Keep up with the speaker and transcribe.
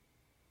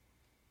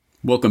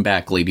Welcome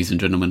back, ladies and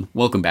gentlemen.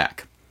 Welcome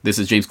back. This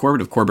is James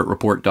Corbett of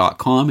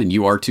CorbettReport.com, and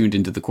you are tuned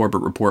into the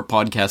Corbett Report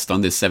podcast on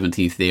this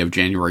 17th day of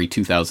January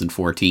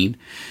 2014.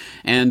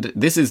 And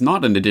this is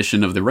not an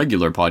edition of the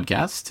regular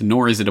podcast,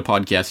 nor is it a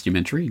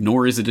podcastumentary,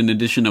 nor is it an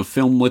edition of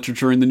Film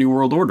Literature in the New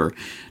World Order.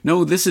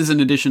 No, this is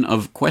an edition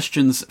of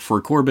Questions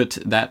for Corbett,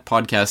 that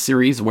podcast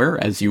series where,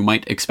 as you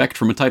might expect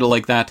from a title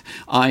like that,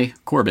 I,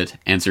 Corbett,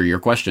 answer your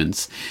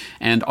questions.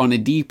 And on a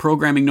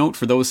deprogramming note,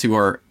 for those who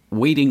are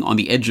waiting on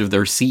the edge of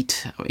their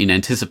seat in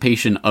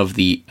anticipation of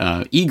the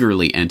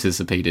eagerly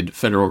anticipated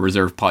Federal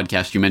Reserve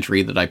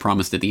podcastumentary that I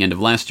promised at the end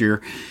of last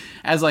year.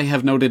 As I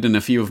have noted in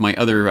a few of my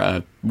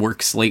other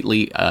works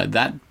lately,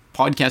 that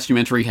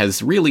podcastumentary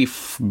has really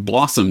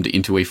blossomed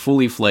into a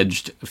fully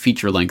fledged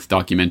feature-length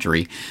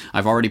documentary.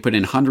 I've already put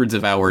in hundreds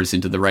of hours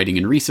into the writing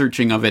and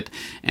researching of it,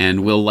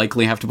 and will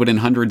likely have to put in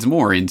hundreds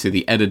more into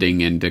the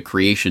editing and the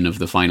creation of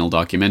the final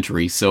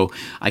documentary. So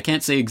I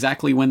can't say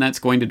exactly when that's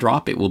going to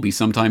drop. It will be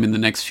sometime in the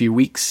next few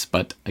weeks,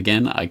 but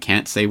again, I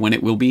can't say when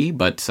it will be,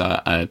 but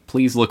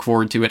please look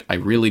forward to it. I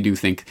really do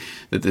think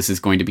that this is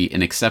going to be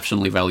an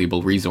exceptionally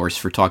valuable resource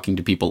for talking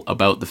to people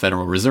about the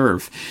Federal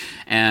Reserve.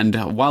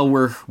 And while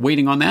we're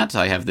waiting on that,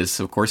 I have this,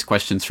 of course,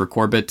 Questions for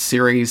Corbett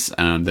series,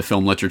 the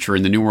Film Literature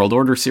in the New World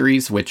Order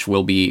series, which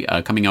will be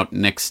coming out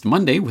next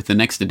Monday with the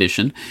next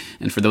edition.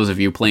 And for those of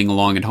you playing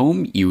along at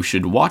home, you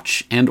should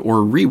watch and or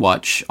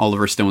rewatch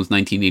Oliver Stone's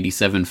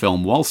 1987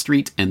 film Wall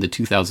Street and the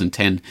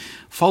 2010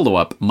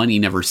 follow-up Money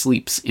Never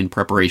Sleeps in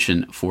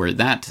preparation for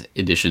that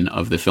edition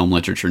of the Film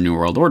Literature New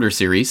World Order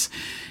series.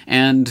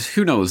 And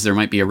who knows, there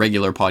might be a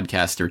regular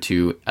podcast or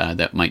two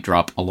that might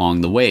drop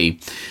along the way.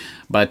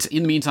 But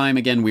in the meantime,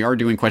 again, we are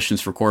doing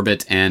Questions for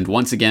Corbett, and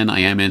once again,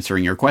 I am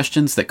answering your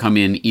questions that come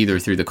in either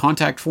through the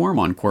contact form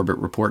on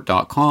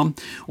CorbettReport.com,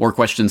 or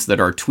questions that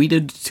are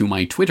tweeted to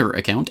my Twitter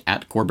account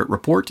at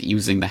CorbettReport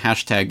using the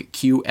hashtag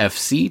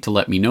QFC to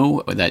let me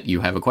know that you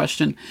have a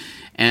question.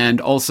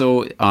 And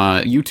also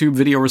YouTube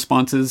video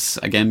responses,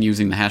 again,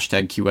 using the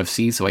hashtag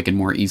QFC so I can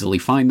more easily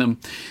find them.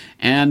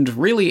 And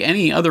really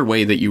any other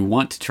way that you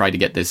want to try to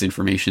get this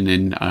information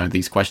in,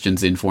 these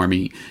questions in for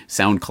me,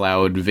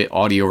 SoundCloud,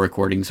 audio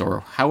recordings,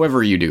 or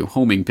however you do,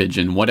 homing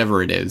pigeon,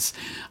 whatever it is,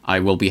 I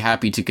will be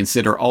happy to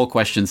consider all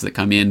questions that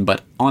come in.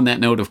 But on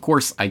that note, of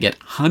course, I get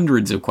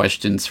hundreds of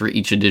questions for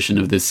each edition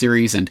of this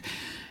series,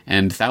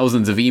 and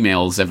thousands of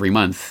emails every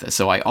month,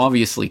 so I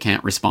obviously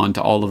can't respond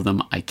to all of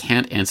them. I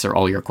can't answer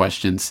all your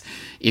questions.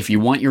 If you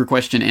want your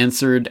question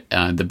answered,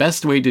 the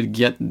best way to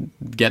get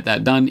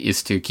that done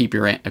is to keep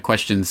your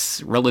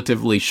questions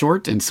relatively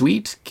short and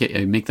sweet,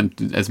 make them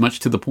as much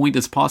to the point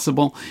as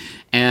possible,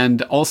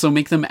 and also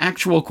make them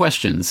actual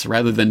questions,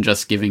 rather than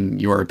just giving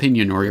your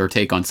opinion or your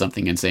take on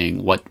something and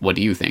saying, what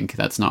do you think?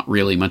 That's not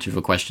really much of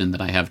a question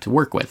that I have to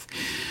work with.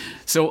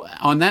 So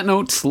on that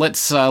note,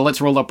 let's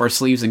roll up our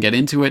sleeves and get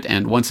into it.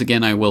 And once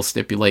again, I will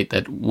stipulate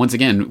that, once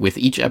again, with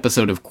each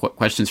episode of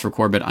Questions for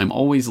Corbett, I'm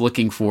always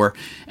looking for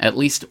at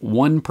least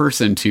one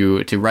person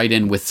to write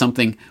in with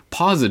something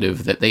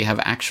positive that they have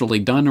actually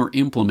done or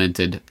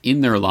implemented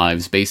in their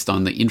lives based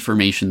on the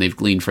information they've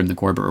gleaned from the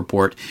Corbett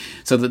Report,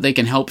 so that they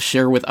can help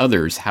share with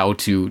others how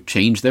to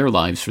change their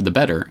lives for the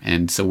better.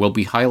 And so we'll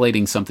be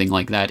highlighting something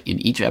like that in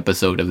each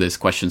episode of this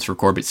Questions for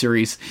Corbett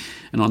series.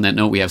 And on that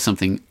note, we have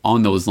something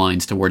on those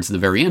lines towards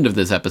the very end of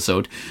this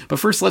episode. But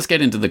first, let's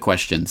get into the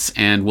questions.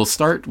 And we'll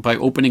start by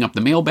opening up the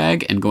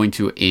mailbag and going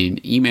to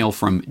an email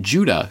from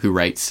Judah, who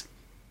writes,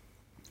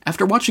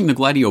 after watching the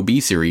Gladio B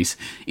series,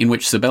 in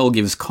which Sibel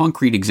gives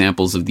concrete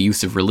examples of the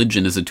use of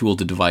religion as a tool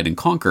to divide and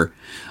conquer,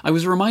 I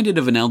was reminded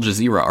of an Al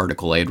Jazeera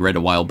article I had read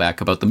a while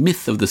back about the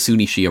myth of the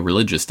Sunni-Shia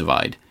religious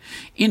divide.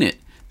 In it,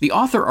 the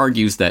author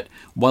argues that,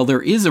 while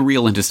there is a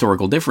real and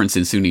historical difference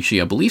in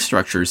Sunni-Shia belief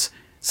structures,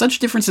 such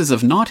differences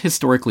have not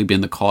historically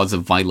been the cause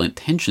of violent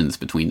tensions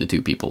between the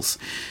two peoples.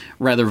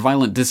 Rather,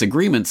 violent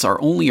disagreements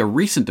are only a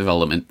recent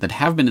development that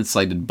have been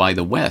incited by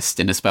the West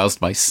and espoused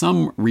by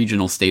some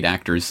regional state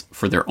actors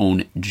for their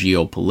own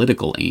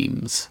geopolitical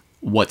aims.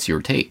 What's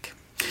your take?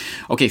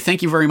 Okay,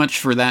 thank you very much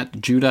for that,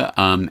 Judah.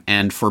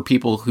 And for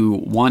people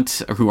who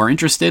are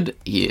interested,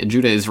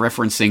 Judah is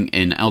referencing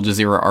an Al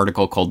Jazeera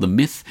article called "The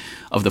Myth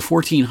of the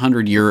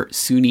 1400-Year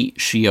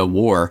Sunni-Shia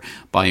War"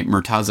 by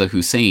Murtaza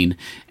Hussain.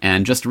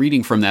 And just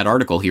reading from that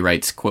article, he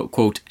writes,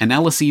 quote,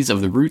 analyses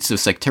of the roots of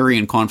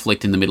sectarian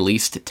conflict in the Middle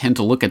East tend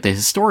to look at the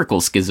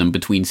historical schism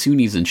between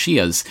Sunnis and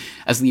Shias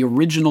as the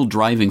original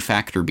driving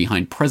factor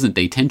behind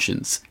present-day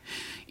tensions.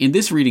 In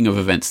this reading of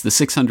events, the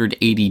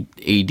 680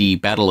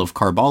 AD Battle of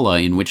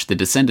Karbala, in which the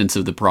descendants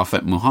of the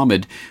Prophet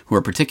Muhammad, who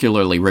are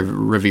particularly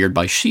revered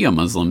by Shia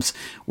Muslims,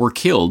 were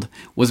killed,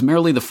 was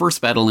merely the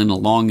first battle in a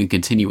long and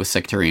continuous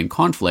sectarian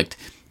conflict,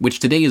 which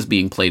today is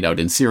being played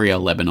out in Syria,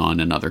 Lebanon,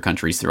 and other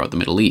countries throughout the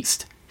Middle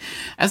East.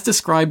 As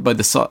described by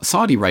the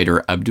Saudi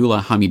writer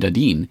Abdullah Hamid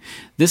ad-Din,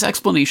 this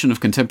explanation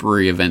of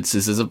contemporary events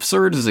is as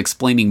absurd as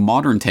explaining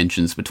modern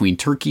tensions between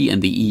Turkey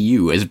and the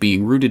EU as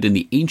being rooted in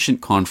the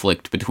ancient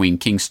conflict between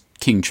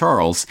King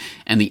Charles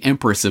and the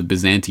Empress of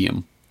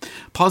Byzantium.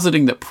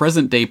 Positing that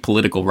present-day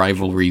political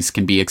rivalries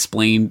can be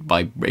explained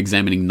by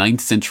examining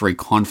 9th century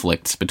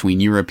conflicts between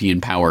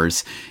European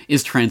powers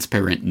is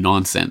transparent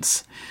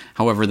nonsense.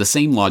 However, the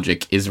same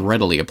logic is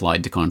readily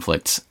applied to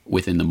conflicts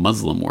within the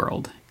Muslim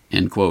world.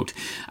 End quote.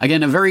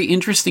 Again, a very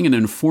interesting and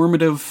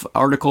informative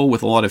article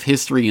with a lot of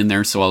history in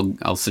there, so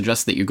I'll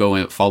suggest that you go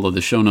and follow the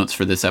show notes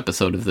for this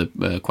episode of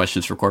the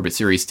Questions for Corbett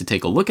series to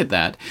take a look at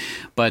that.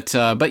 But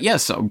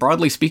yes,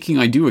 broadly speaking,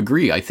 I do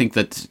agree. I think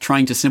that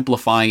trying to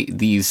simplify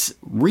these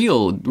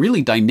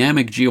really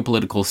dynamic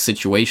geopolitical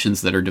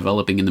situations that are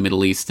developing in the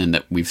Middle East and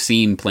that we've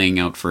seen playing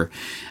out for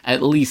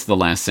at least the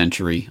last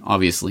century,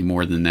 obviously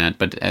more than that,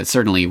 but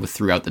certainly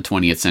throughout the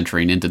 20th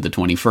century and into the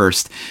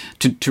 21st,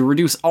 to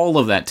reduce all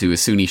of that to a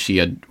Sunni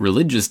Shia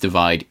religious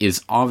divide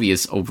is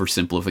obvious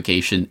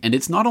oversimplification, and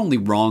it's not only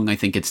wrong, I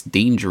think it's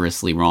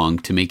dangerously wrong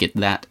to make it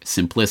that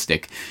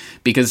simplistic,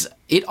 because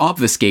it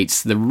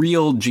obfuscates the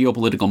real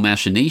geopolitical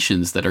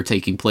machinations that are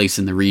taking place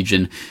in the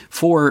region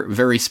for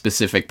very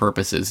specific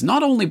purposes,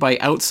 not only by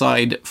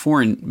outside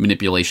foreign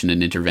manipulation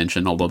and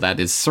intervention, although that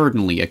is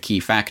certainly a key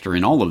factor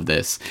in all of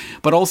this,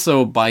 but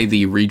also by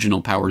the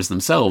regional powers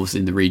themselves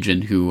in the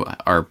region who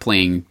are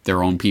playing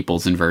their own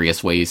peoples in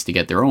various ways to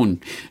get their own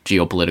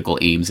geopolitical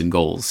aims and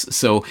goals.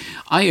 So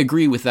I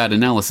agree with that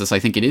analysis. I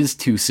think it is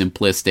too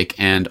simplistic,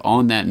 and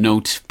on that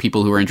note,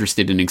 people who are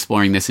interested in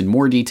exploring this in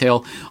more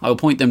detail, I'll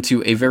point them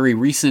to a very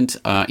recent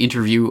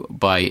interview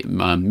by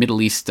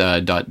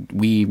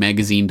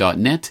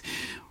middleeast.wemagazine.net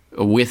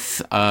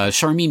with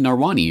Sharmeen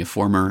Narwani, a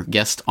former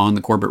guest on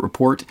the Corbett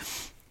Report.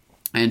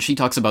 And she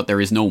talks about there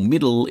is no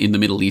middle in the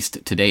Middle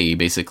East today,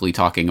 basically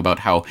talking about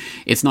how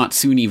it's not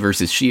Sunni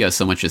versus Shia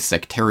so much as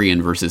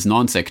sectarian versus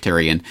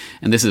non-sectarian.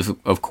 And this is,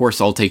 of course,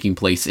 all taking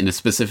place in a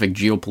specific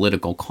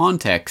geopolitical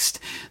context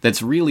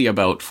that's really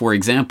about, for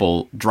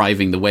example,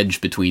 driving the wedge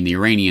between the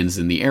Iranians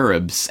and the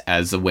Arabs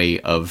as a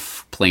way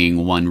of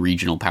playing one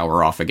regional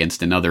power off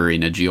against another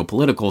in a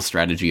geopolitical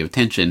strategy of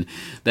tension.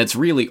 That's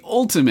really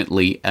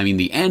ultimately, I mean,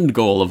 the end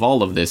goal of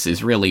all of this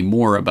is really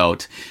more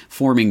about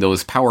forming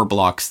those power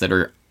blocks that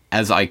are,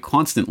 as I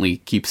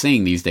constantly keep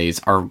saying these days,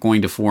 are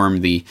going to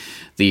form the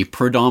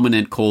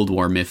predominant Cold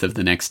War myth of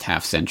the next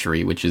half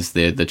century, which is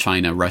the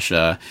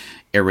China-Russia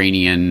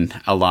Iranian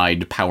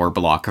allied power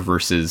bloc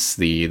versus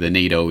the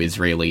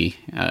NATO-Israeli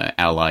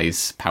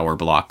allies power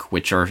bloc,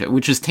 which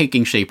is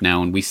taking shape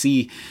now, and we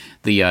see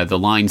the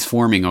lines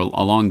forming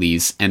along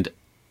these, and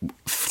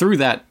through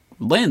that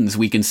lens,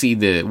 we can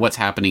see what's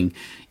happening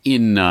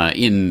in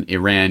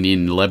Iran,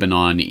 in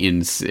Lebanon,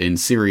 in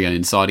Syria,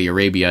 in Saudi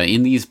Arabia,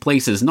 in these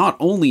places, not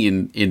only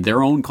in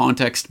their own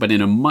context, but in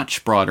a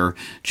much broader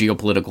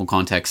geopolitical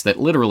context that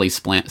literally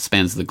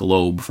spans the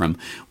globe, from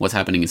what's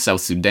happening in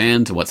South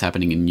Sudan to what's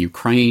happening in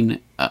Ukraine,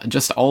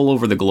 just all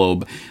over the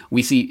globe.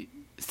 We see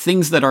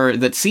things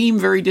that seem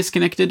very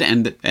disconnected,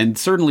 and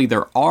certainly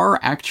there are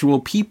actual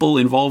people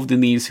involved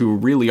in these who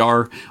really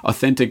are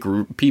authentic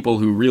people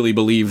who really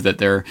believe that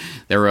they're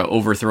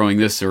overthrowing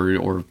this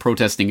or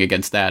protesting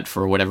against that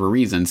for whatever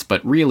reasons.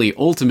 But really,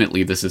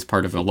 ultimately, this is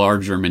part of a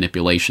larger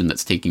manipulation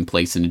that's taking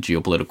place in a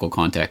geopolitical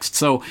context.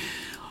 So,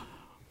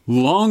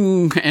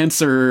 long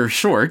answer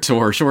short,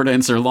 or short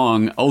answer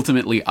long,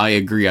 ultimately I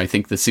agree. I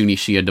think the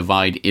Sunni-Shia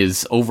divide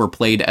is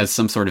overplayed as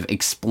some sort of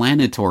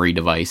explanatory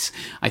device.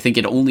 I think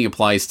it only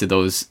applies to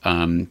those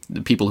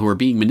people who are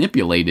being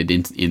manipulated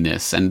in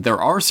this. And there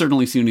are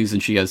certainly Sunnis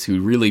and Shias who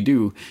really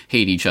do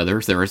hate each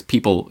other. There are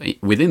people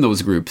within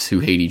those groups who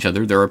hate each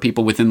other. There are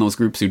people within those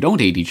groups who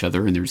don't hate each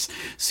other. And there's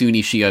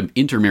Sunni-Shia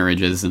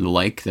intermarriages and the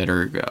like that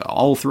are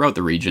all throughout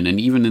the region. And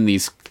even in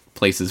these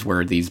places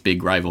where these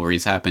big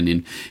rivalries happen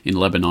in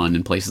Lebanon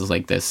and places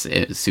like this,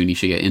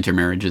 Sunni-Shia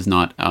intermarriage is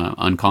not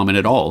uncommon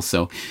at all.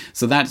 So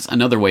that's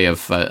another way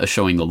of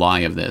showing the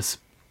lie of this.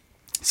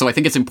 So I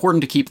think it's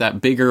important to keep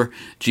that bigger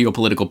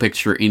geopolitical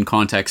picture in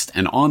context.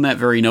 And on that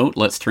very note,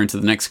 let's turn to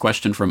the next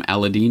question from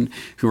Aladdin,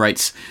 who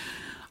writes,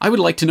 I would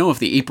like to know if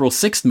the April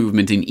 6th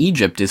movement in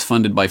Egypt is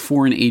funded by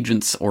foreign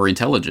agents or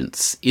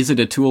intelligence. Is it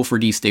a tool for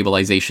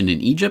destabilization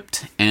in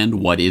Egypt? And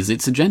what is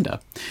its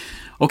agenda?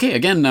 Okay,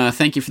 again,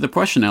 thank you for the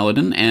question,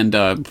 Aladdin. And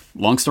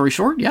long story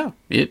short, yeah,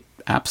 it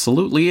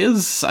absolutely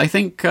is, I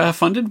think,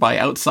 funded by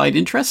outside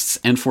interests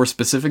and for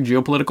specific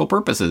geopolitical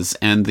purposes.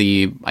 And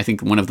I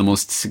think one of the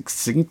most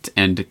succinct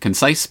and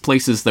concise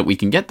places that we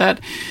can get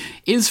that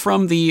is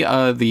from the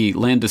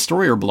Land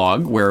Destroyer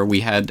blog, where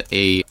we had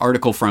an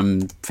article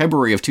from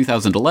February of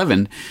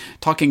 2011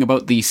 talking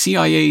about the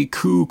CIA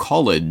coup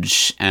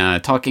college,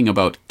 talking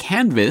about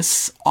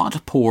Canvas,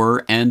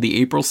 Otpor, and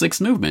the April 6th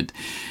movement.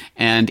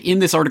 And in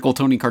this article,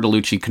 Tony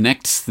Cartalucci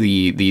connects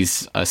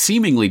these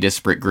seemingly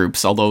disparate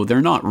groups, although they're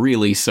not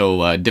really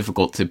so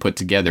difficult to put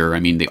together.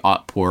 I mean, the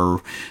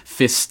Otpor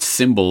fist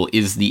symbol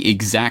is the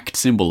exact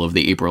symbol of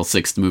the April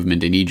 6th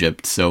movement in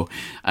Egypt. So,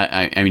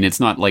 I mean, it's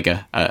not like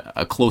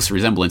a close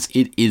resemblance.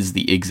 It is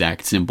the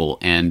exact symbol.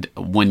 And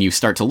when you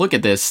start to look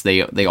at this,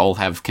 they all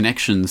have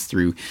connections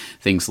through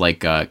things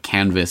like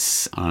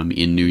Canvas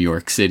in New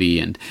York City.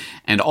 And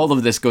all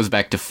of this goes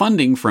back to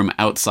funding from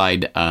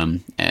outside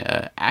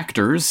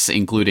actors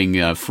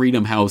including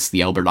Freedom House,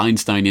 the Albert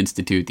Einstein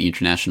Institute, the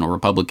International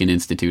Republican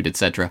Institute,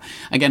 etc.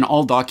 Again,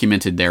 all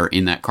documented there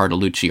in that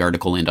Cartolucci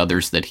article and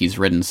others that he's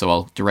written, so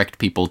I'll direct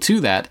people to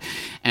that.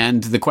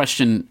 And the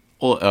question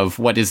of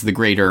what is the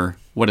greater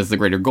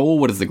goal,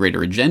 what is the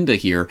greater agenda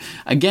here?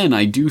 Again,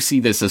 I do see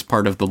this as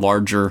part of the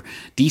larger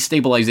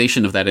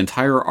destabilization of that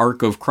entire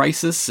arc of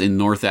crisis in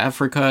North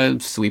Africa,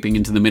 sweeping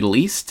into the Middle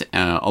East,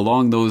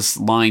 along those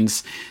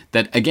lines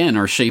that, again,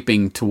 are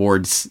shaping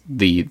towards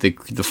the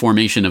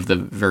formation of the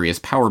various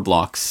power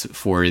blocks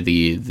for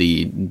the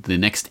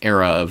next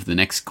era of the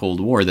next Cold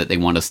War that they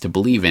want us to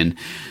believe in.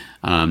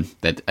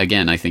 That,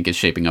 again, I think is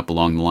shaping up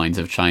along the lines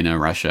of China,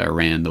 Russia,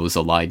 Iran, those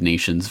allied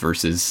nations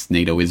versus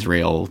NATO,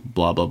 Israel,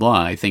 blah, blah,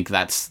 blah. I think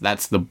that's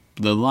the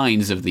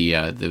lines of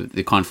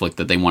the conflict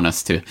that they want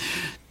us to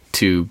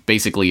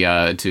basically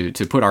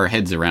to put our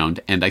heads around.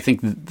 And I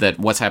think that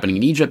what's happening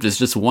in Egypt is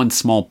just one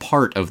small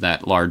part of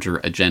that larger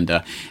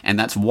agenda, and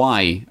that's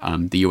why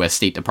the U.S.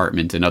 State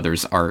Department and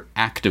others are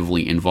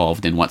actively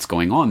involved in what's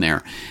going on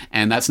there.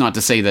 And that's not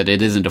to say that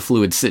it isn't a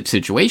fluid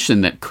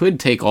situation that could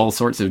take all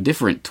sorts of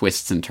different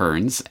twists and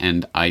turns,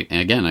 and I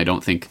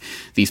don't think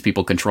these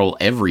people control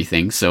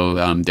everything,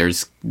 so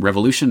there's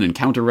revolution and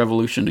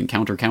counter-revolution and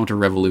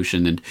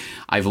counter-revolution, and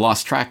I've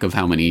lost track of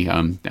how many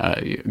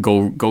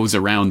goes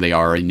around they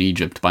are in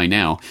Egypt by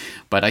now.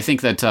 But I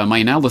think that my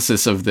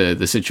analysis of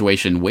the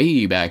situation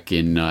way back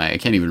in, I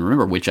can't even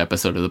remember which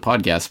episode of the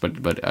podcast,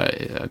 but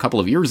a couple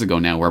of years ago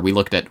now, where we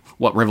looked at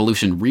what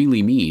revolution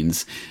really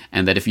means,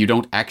 and that if you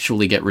don't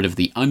actually get rid of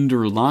the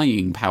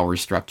underlying power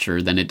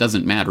structure, then it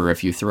doesn't matter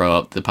if you throw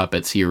out the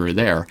puppets here or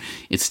there.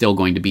 It's still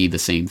going to be the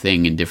same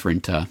thing in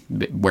different,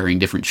 wearing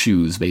different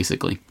shoes,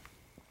 basically.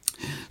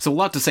 So a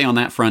lot to say on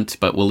that front,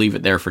 but we'll leave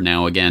it there for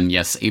now. Again,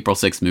 yes, April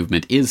 6th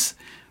movement is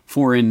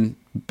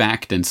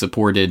foreign-backed and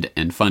supported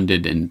and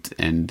funded,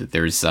 and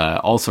there's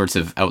all sorts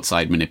of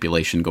outside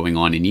manipulation going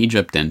on in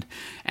Egypt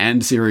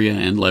and Syria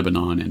and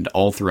Lebanon and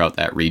all throughout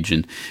that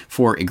region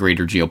for a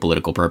greater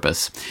geopolitical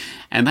purpose.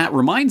 And that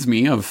reminds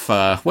me of,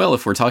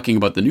 if we're talking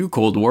about the new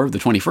Cold War of the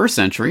 21st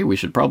century, we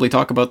should probably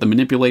talk about the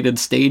manipulated,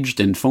 staged,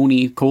 and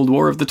phony Cold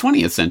War of the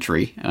 20th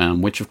century,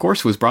 which, of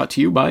course, was brought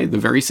to you by the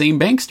very same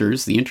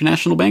banksters, the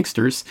international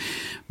banksters,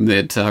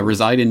 that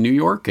reside in New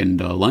York and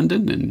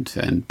London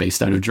and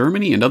based out of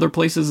Germany and other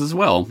places as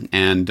well.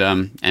 And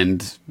on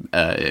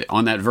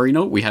that very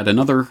note, we had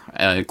another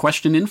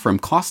question in from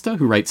Costa,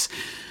 who writes,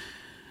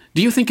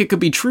 do you think it could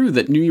be true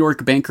that New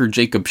York banker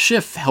Jacob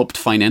Schiff helped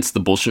finance the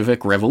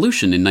Bolshevik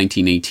Revolution in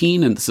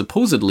 1918, and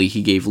supposedly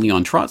he gave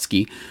Leon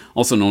Trotsky,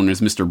 also known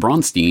as Mr.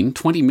 Bronstein,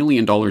 $20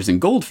 million in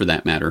gold for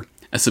that matter,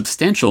 a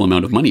substantial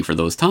amount of money for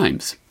those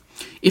times?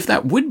 If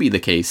that would be the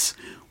case,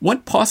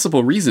 what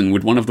possible reason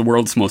would one of the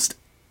world's most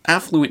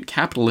affluent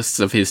capitalists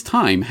of his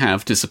time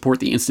have to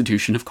support the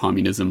institution of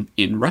communism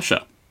in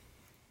Russia?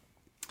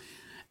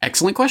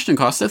 Excellent question,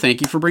 Costa.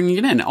 Thank you for bringing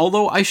it in.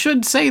 Although I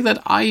should say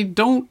that I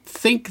don't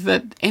think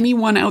that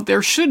anyone out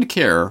there should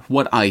care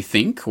what I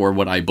think or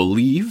what I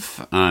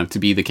believe to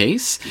be the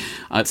case.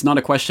 It's not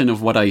a question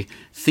of what I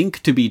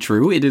think to be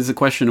true. It is a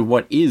question of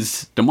what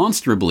is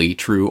demonstrably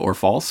true or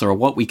false, or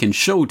what we can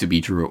show to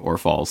be true or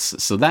false.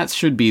 So that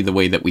should be the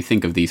way that we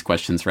think of these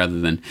questions, rather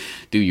than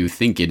do you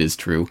think it is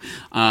true.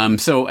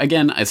 So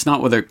again, it's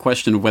not a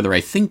question of whether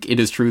I think it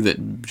is true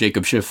that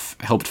Jacob Schiff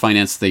helped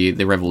finance the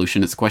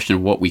revolution. It's a question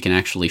of what we can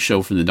actually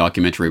show from the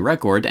documentary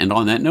record. And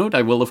on that note,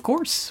 I will, of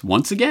course,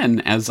 once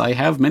again, as I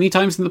have many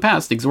times in the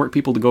past, exhort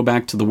people to go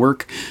back to the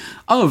work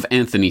of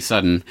Anthony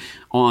Sutton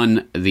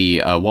on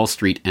the Wall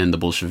Street and the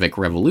Bolshevik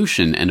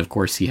Revolution. And of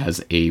course, he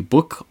has a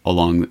book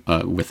along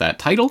with that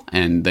title,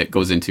 and that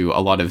goes into a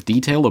lot of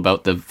detail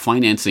about the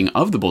financing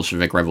of the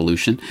Bolshevik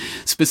Revolution,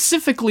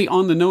 specifically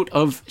on the note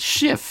of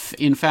Schiff.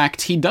 In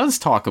fact, he does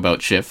talk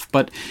about Schiff,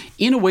 but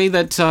in a way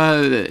that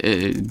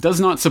does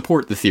not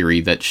support the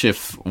theory that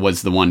Schiff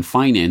was the one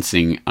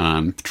financing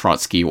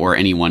Trotsky or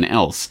anyone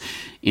else.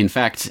 In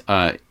fact,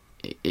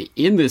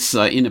 in this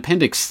in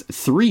Appendix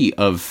 3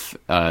 of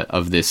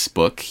this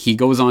book, he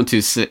goes on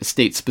to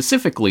state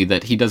specifically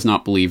that he does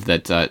not believe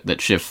that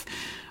Schiff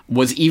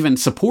was even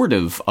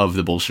supportive of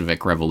the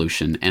Bolshevik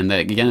Revolution. And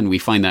that, again, we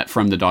find that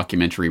from the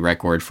documentary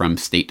record from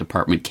State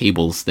Department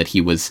cables that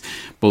he was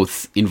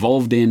both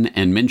involved in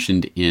and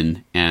mentioned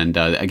in. And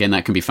again,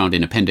 that can be found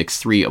in Appendix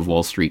 3 of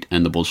Wall Street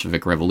and the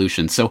Bolshevik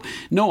Revolution. So,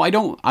 no, I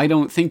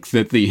don't think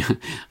that the...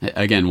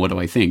 again, what do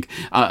I think?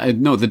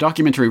 No, the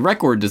documentary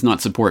record does not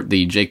support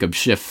the Jacob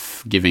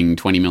Schiff giving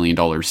 $20 million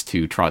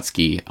to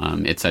Trotsky,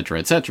 etc.,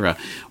 etc.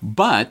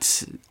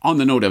 But on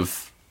the note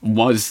of,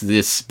 was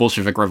this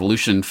Bolshevik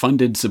Revolution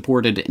funded,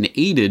 supported, and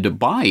aided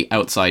by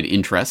outside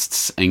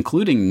interests,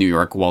 including New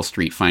York Wall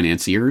Street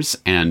financiers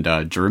and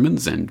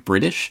Germans and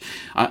British?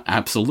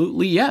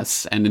 Absolutely,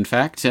 yes. And in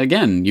fact,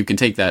 again, you can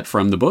take that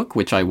from the book,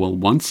 which I will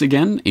once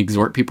again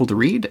exhort people to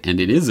read, and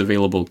it is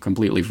available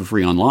completely for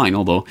free online,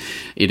 although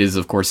it is,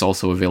 of course,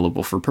 also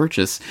available for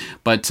purchase.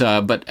 But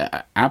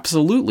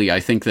absolutely, I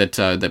think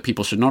that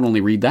people should not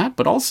only read that,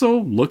 but also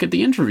look at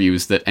the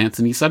interviews that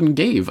Anthony Sutton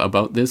gave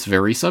about this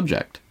very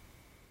subject.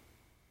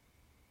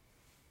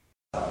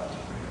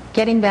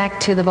 Getting back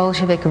to the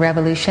Bolshevik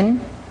Revolution,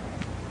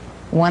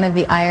 one of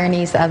the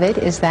ironies of it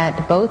is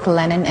that both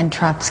Lenin and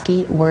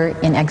Trotsky were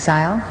in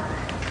exile,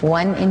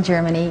 one in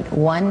Germany,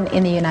 one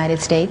in the United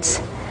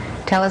States.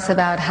 Tell us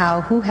about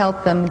who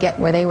helped them get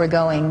where they were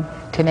going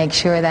to make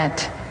sure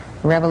that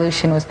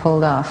revolution was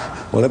pulled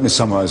off. Well, let me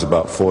summarize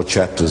about 4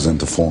 chapters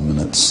into 4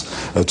 minutes.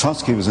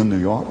 Trotsky was in New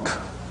York.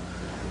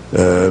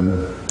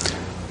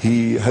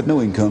 He had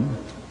no income.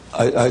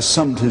 I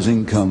summed his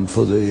income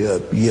for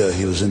the year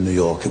he was in New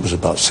York. It was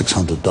about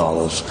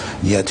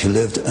 $600. Yet he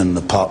lived in an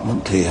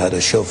apartment. He had a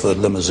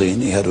chauffeured limousine.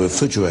 He had a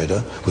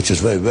refrigerator, which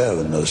was very rare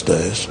in those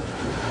days.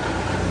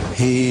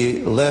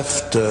 He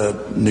left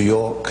New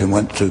York and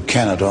went to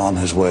Canada on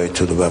his way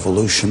to the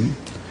revolution.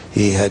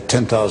 He had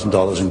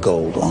 $10,000 in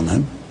gold on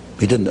him.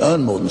 He didn't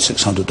earn more than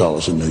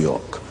 $600 in New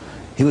York.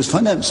 He was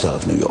financed out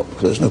of New York.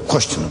 There's no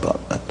question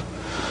about that.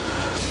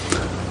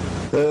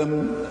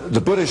 The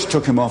British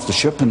took him off the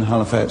ship in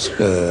Halifax,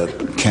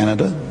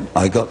 Canada.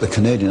 I got the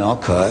Canadian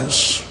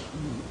archives.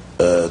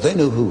 They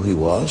knew who he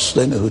was.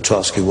 They knew who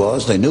Trotsky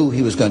was. They knew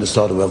he was going to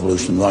start a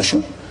revolution in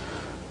Russia.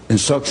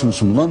 Instructions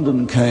from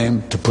London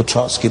came to put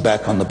Trotsky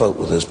back on the boat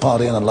with his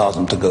party and allow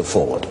them to go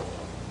forward.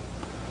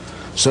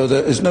 So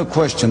there is no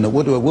question that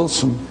Woodrow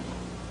Wilson,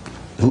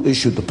 who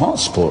issued the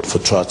passport for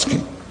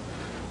Trotsky,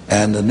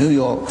 and the New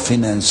York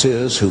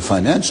financiers who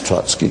financed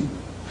Trotsky,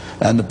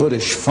 and the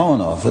British Foreign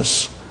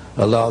Office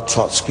allowed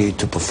Trotsky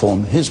to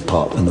perform his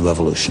part in the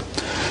revolution.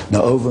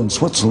 Now over in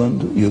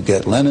Switzerland you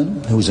get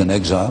Lenin, who was in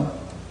exile.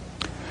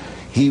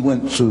 He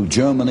went through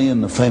Germany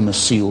in the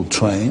famous sealed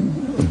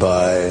train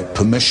by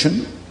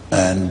permission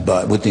and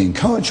with the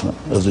encouragement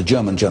of the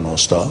German General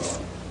Staff.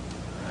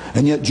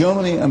 And yet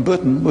Germany and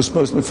Britain were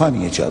supposed to be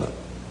fighting each other.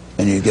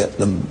 And you get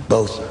them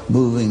both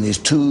moving these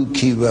 2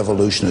 key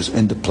revolutionaries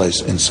into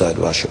place inside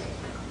Russia.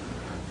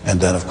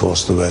 And then, of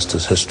course, the rest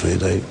is history.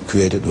 They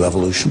created the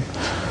revolution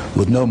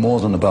with no more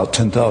than about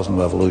 10,000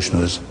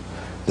 revolutionaries.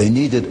 They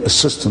needed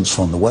assistance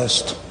from the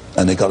West,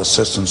 and they got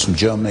assistance from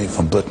Germany,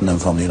 from Britain,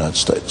 and from the United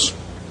States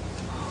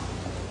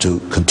to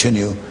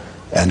continue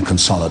and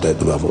consolidate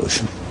the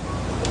revolution.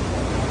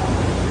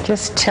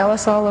 Just tell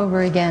us all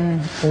over again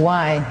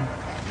why.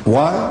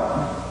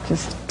 Why?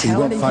 Just tell you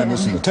won't it find again.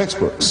 this in the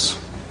textbooks.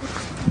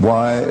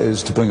 Why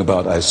is to bring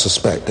about, I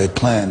suspect, a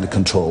plan to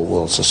control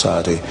world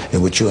society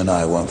in which you and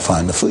I won't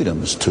find the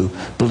freedoms to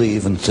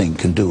believe and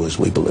think and do as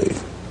we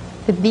believe.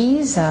 Did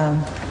these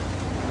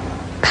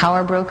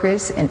power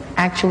brokers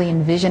actually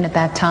envision at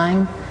that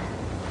time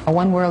a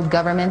one-world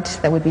government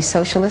that would be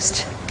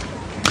socialist?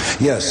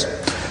 Yes.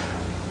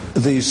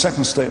 The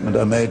second statement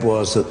I made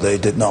was that they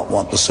did not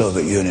want the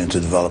Soviet Union to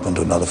develop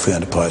into another free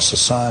enterprise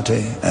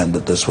society, and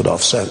that this would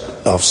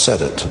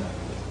offset it.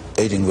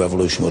 Aiding the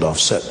revolution would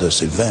offset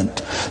this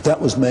event.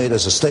 That was made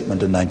as a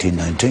statement in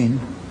 1919.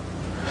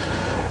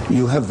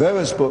 You have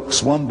various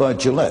books, one by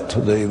Gillette,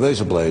 the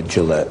razor blade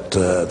Gillette,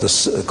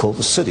 called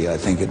The City, I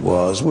think it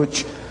was,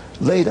 which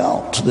laid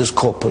out this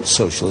corporate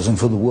socialism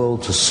for the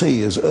world to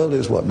see as early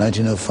as,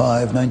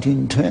 1905,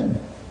 1910.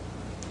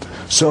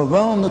 So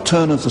around the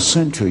turn of the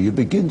century, you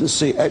begin to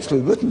see actually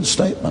written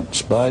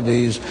statements by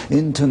these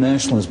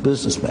internationalist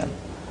businessmen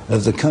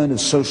of the kind of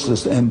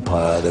socialist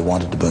empire they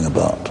wanted to bring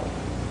about.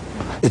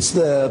 It's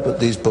there, but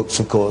these books,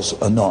 of course,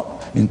 are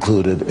not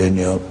included in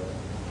your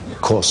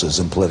courses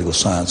in political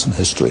science and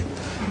history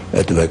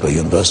at the regular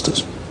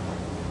universities.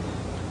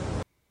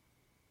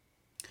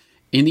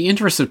 In the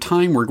interest of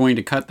time, we're going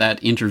to cut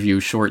that interview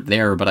short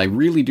there, but I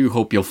really do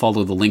hope you'll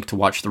follow the link to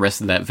watch the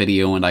rest of that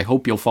video, and I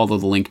hope you'll follow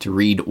the link to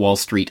read Wall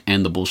Street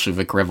and the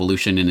Bolshevik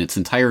Revolution in its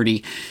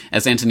entirety,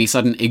 as Anthony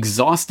Sutton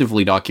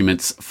exhaustively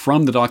documents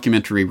from the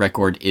documentary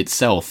record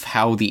itself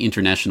how the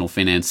international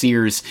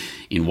financiers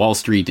in Wall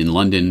Street, in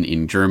London,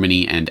 in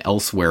Germany, and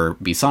elsewhere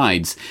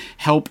besides,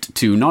 helped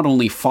to not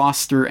only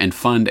foster and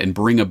fund and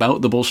bring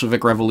about the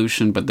Bolshevik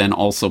Revolution, but then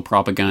also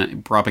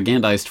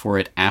propagandized for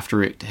it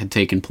after it had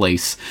taken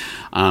place.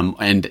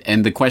 And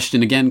the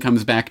question again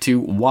comes back to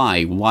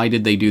why? Why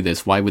did they do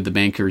this? Why would the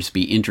bankers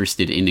be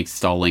interested in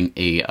installing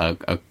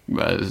a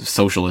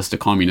socialist, a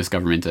communist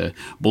government, a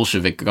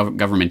Bolshevik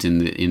government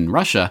in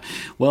Russia?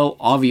 Well,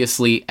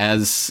 obviously,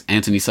 as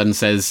Anthony Sutton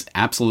says,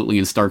 absolutely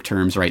in stark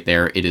terms right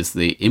there, it is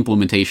the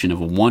implementation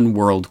of a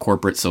one-world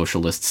corporate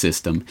socialist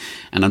system.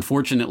 And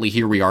unfortunately,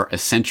 here we are a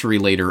century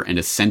later and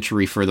a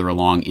century further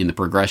along in the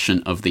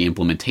progression of the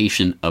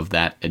implementation of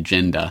that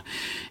agenda.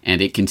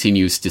 And it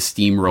continues to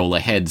steamroll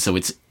ahead. So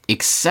it's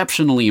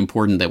exceptionally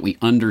important that we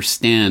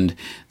understand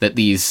that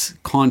these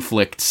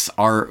conflicts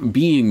are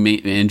being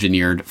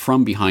engineered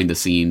from behind the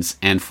scenes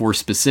and for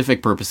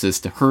specific purposes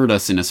to hurt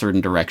us in a certain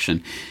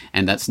direction.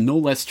 And that's no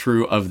less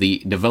true of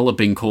the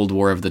developing Cold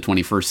War of the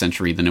 21st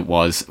century than it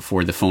was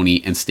for the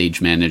phony and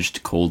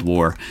stage-managed Cold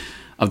War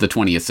of the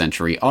 20th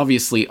century.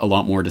 Obviously, a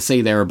lot more to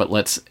say there, but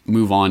let's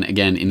move on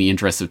again in the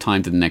interest of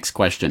time to the next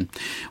question.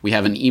 We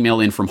have an email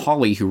in from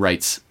Holly who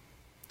writes,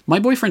 "My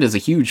boyfriend is a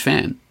huge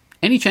fan.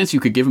 Any chance you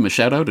could give him a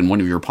shout out in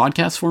one of your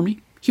podcasts for me?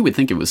 He would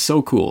think it was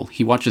so cool.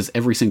 He watches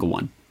every single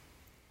one."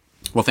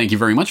 Well, thank you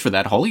very much for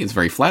that, Holly. It's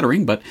very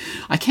flattering, but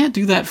I can't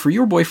do that for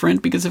your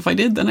boyfriend, because if I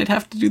did, then I'd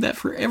have to do that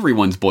for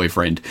everyone's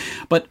boyfriend.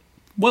 But,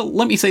 well,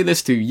 let me say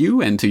this to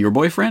you and to your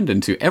boyfriend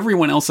and to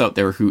everyone else out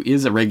there who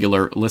is a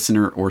regular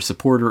listener or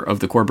supporter of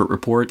the Corbett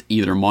Report,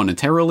 either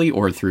monetarily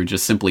or through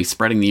just simply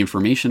spreading the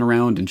information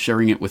around and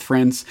sharing it with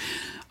friends.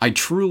 I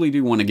truly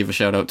do want to give a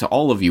shout out to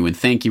all of you and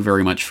thank you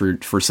very much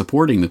for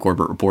supporting the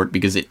Corbett Report,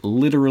 because it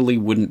literally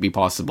wouldn't be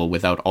possible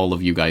without all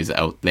of you guys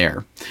out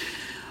there.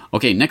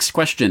 Okay, next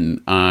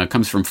question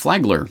comes from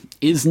Flagler.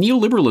 Is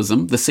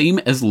neoliberalism the same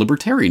as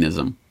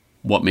libertarianism?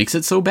 What makes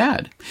it so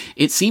bad?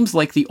 It seems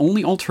like the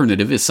only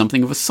alternative is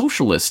something of a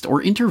socialist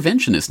or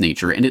interventionist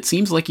nature, and it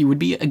seems like you would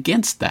be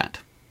against that.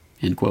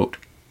 End quote.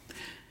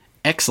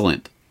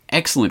 Excellent.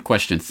 Excellent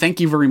question.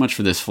 Thank you very much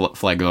for this,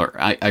 Flagler.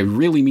 I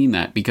really mean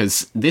that,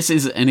 because this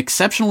is an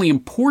exceptionally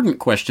important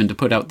question to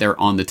put out there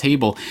on the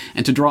table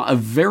and to draw a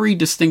very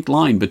distinct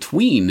line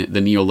between the the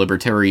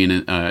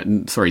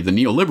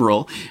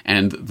neoliberal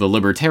and the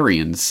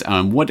libertarians.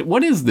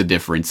 What is the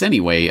difference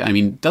anyway? I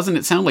mean, doesn't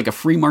it sound like a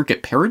free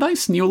market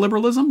paradise,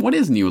 neoliberalism? What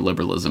is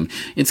neoliberalism?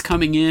 It's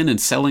coming in and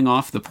selling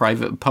off the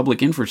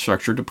public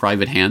infrastructure to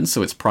private hands,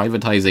 so it's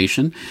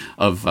privatization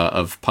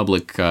of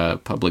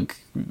public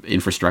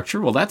infrastructure.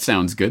 Well, that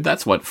sounds good.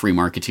 That's what free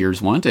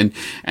marketeers want.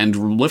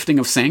 And lifting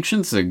of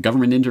sanctions,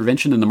 government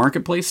intervention in the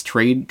marketplace,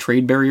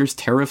 trade barriers,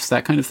 tariffs,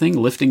 that kind of thing,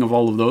 lifting of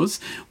all of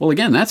those. Well,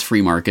 again, that's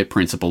free market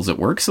principles at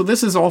work. So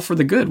this is all for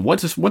the good.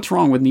 What's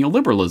wrong with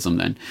neoliberalism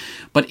then?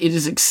 But it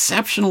is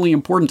exceptionally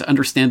important to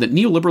understand that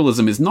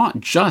neoliberalism is not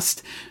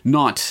just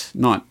not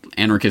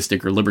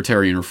anarchistic or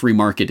libertarian or free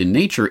market in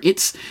nature.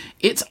 It's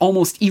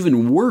almost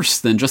even worse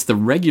than just the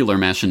regular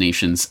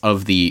machinations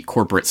of the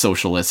corporate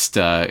socialist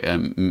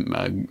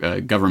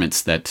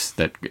governments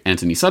that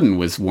Anthony Sutton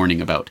was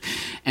warning about.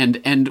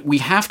 And we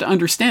have to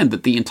understand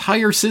that the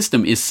entire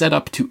system is set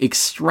up to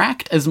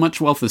extract as much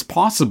wealth as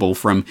possible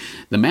from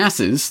the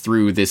masses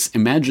through this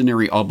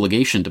imaginary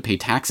obligation to pay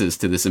taxes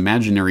to this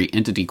imaginary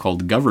entity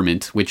called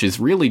government, which is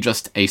really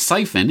just a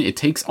siphon. It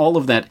takes all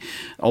of that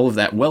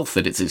wealth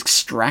that it's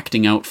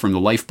extracting out from the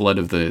lifeblood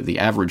of the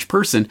average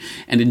person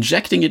and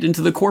injecting it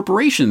into the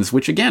corporations,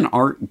 which again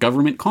are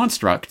government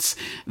constructs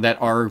that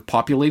are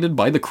populated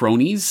by the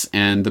cronies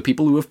and the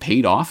people who have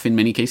paid off, in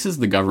many cases,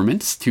 the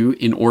governments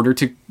in order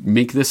to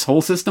make this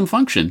whole system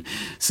function.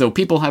 So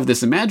people have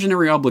this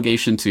imaginary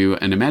obligation to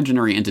an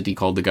imaginary entity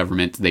called the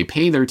government. They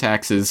pay their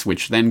taxes,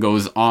 which then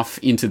goes off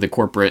into the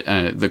corporate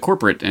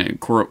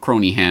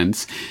crony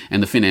hands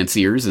and the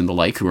financiers and the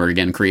like, who are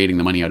again creating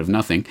the money out of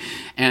nothing.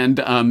 And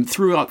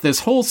throughout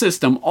this whole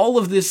system, all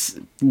of this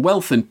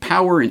wealth and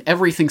power and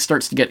everything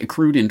starts to get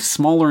accrued in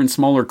smaller and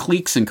smaller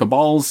cliques and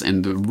cabals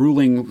and the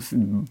ruling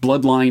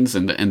bloodlines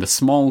and the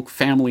small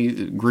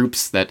family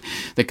groups that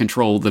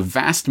control the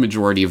vast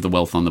majority of the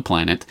wealth on the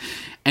planet.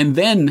 And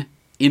then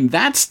in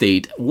that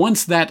state,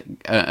 once that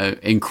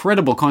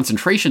incredible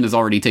concentration has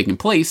already taken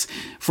place,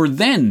 for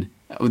then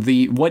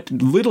what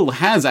little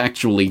has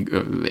actually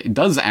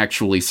does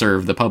actually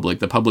serve the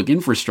public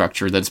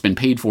infrastructure that's been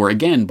paid for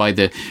again by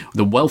the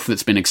wealth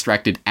that's been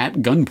extracted at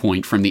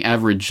gunpoint from the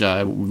average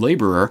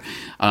laborer,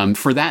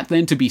 for that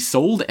then to be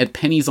sold at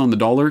pennies on the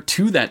dollar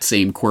to that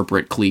same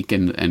corporate clique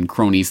and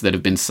cronies that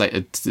have been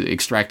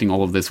extracting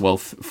all of this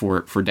wealth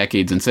for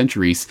decades and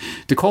centuries,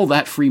 to call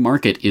that free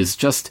market is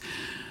just...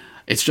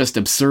 It's just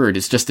absurd.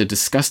 It's just a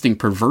disgusting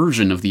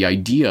perversion of the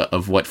idea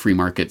of what free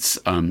markets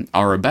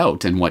are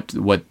about and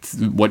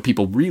what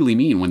people really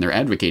mean when they're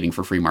advocating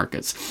for free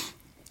markets.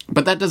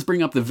 But that does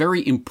bring up the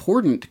very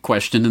important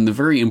question and the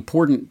very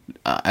important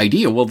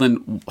idea. Well,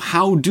 then,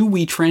 how do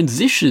we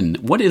transition?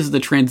 What is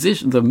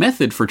the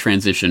method for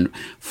transition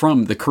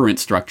from the current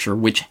structure,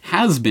 which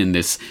has been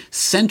this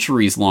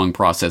centuries-long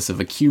process of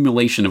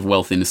accumulation of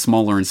wealth in a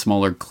smaller and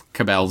smaller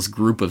cabal's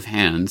group of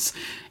hands?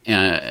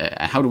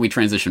 How do we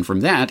transition from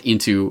that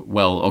into,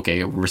 well,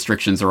 okay,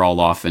 restrictions are all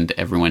off and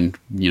everyone,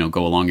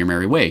 go along your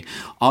merry way?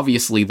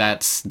 Obviously,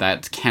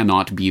 that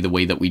cannot be the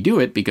way that we do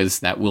it, because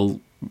that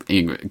will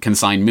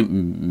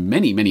consign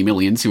many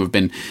millions who have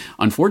been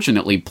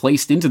unfortunately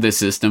placed into this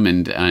system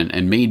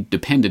and made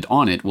dependent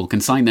on it, will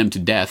consign them to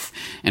death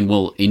and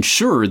will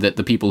ensure that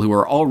the people who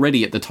are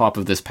already at the top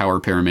of this power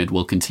pyramid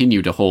will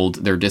continue to hold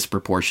their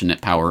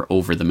disproportionate power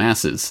over the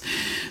masses.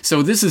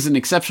 So this is an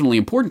exceptionally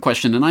important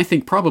question, and I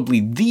think probably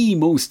the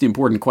most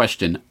important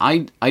question.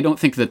 I don't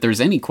think that there's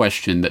any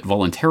question that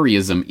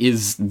voluntarism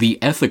is the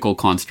ethical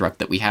construct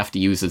that we have to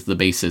use as the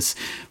basis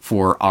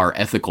for our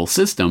ethical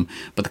system,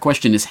 but the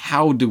question is,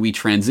 how do we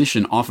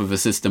transition off of a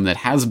system that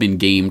has been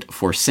gamed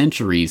for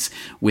centuries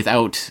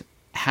without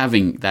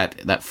having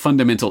that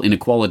fundamental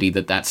inequality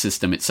that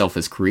system itself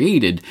has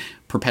created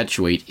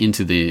perpetuate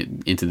into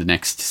the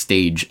next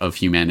stage of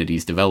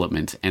humanity's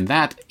development? And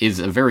that is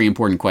a very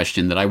important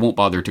question that I won't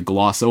bother to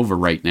gloss over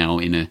right now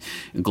in a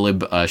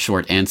glib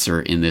short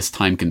answer in this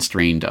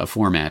time-constrained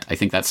format. I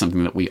think that's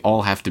something that we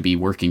all have to be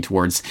working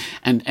towards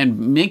and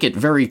make it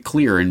very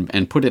clear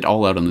and put it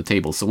all out on the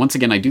table. So once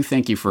again, I do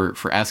thank you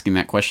for asking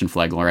that question,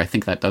 Flagler. I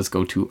think that does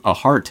go to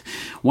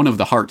one of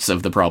the hearts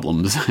of the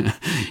problems,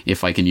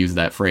 if I can use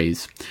that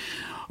phrase.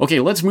 Okay,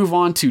 let's move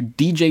on to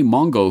DJ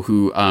Mongo,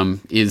 who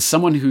is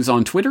someone who's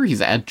on Twitter. He's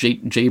at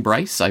J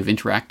Bryce. I've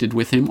interacted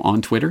with him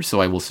on Twitter,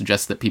 so I will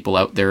suggest that people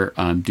out there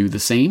do the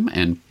same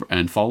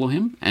and follow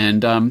him.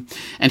 And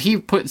he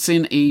puts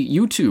in a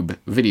YouTube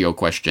video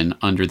question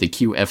under the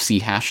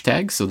QFC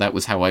hashtag, so that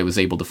was how I was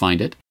able to find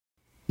it.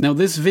 Now,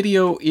 this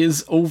video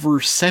is over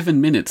 7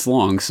 minutes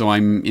long, so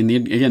I'm, in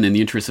the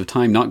interest of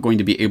time, not going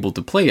to be able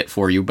to play it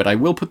for you, but I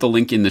will put the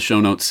link in the show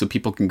notes so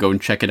people can go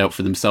and check it out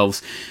for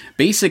themselves.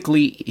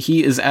 Basically,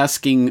 he is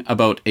asking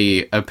about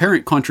a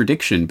apparent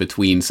contradiction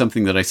between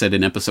something that I said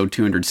in episode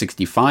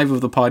 265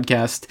 of the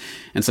podcast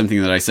and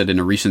something that I said in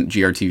a recent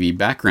GRTV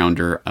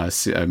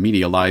Backgrounder,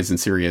 Media Lies and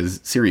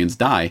Syrians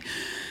Die,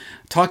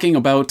 talking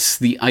about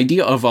the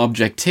idea of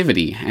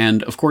objectivity.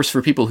 And of course,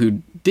 for people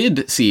who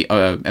did see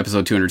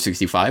episode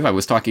 265, I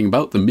was talking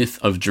about the myth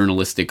of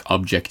journalistic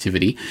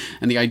objectivity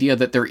and the idea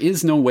that there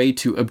is no way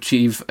to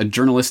achieve a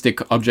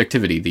journalistic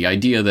objectivity. The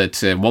idea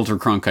that Walter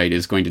Cronkite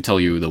is going to tell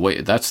you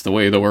that's the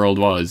way the world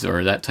was,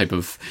 or that type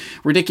of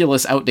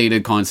ridiculous,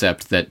 outdated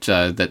concept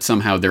that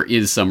somehow there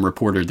is some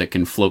reporter that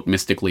can float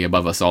mystically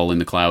above us all in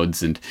the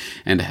clouds and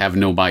have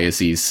no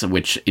biases,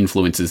 which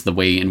influences the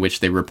way in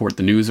which they report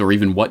the news or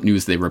even what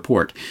news they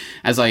report.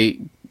 As I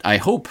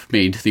hope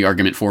made the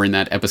argument for in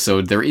that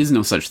episode, there is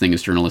no such thing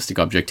as journalistic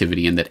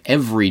objectivity, and that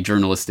every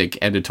journalistic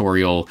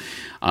editorial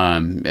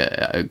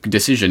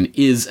decision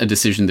is a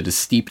decision that is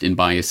steeped in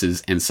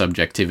biases and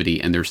subjectivity,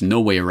 and there's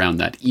no way around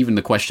that. Even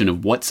the question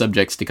of what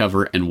subjects to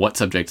cover and what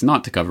subjects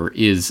not to cover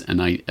is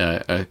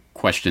a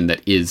question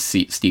that is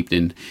steeped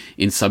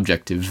in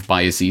subjective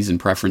biases and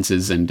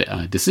preferences and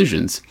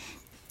decisions.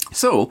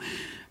 So,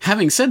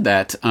 having said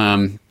that,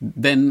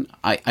 then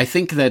I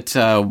think that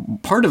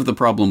part of the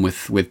problem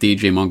with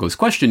DJ Mongo's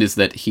question is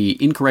that he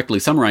incorrectly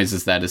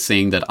summarizes that as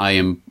saying that I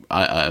am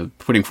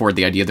putting forward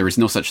the idea there is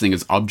no such thing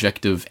as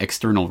objective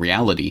external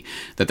reality,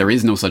 that there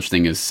is no such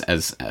thing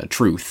as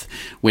truth,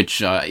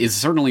 which is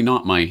certainly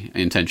not my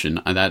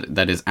intention.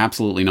 That is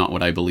absolutely not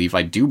what I believe.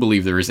 I do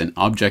believe there is an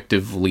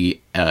objective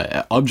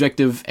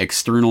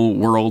external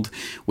world,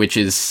 which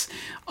is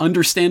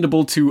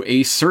understandable to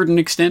a certain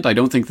extent. I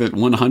don't think that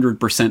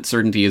 100%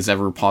 certainty is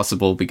ever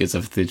possible because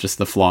of just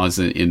the flaws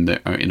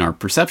in our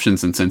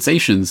perceptions and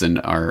sensations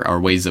and our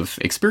ways of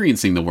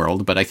experiencing the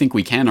world. But I think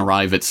we can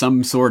arrive at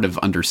some sort of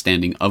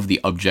understanding of the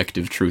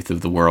objective truth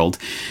of the world,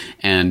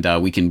 and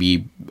we can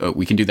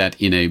do that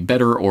in a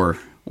better or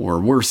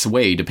worse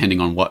way,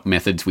 depending on what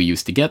methods we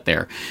use to get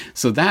there.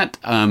 So that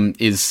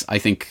is, I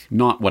think,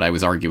 not what I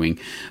was arguing.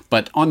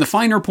 But on the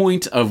finer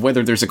point of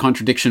whether there's a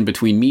contradiction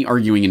between me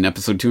arguing in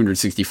episode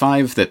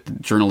 265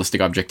 that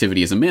journalistic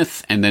objectivity is a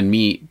myth, and then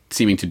me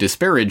seeming to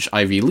disparage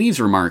Ivy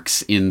Lee's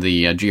remarks in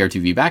the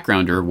GRTV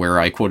Backgrounder, where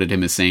I quoted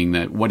him as saying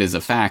that what is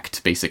a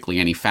fact? Basically,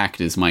 any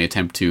fact is my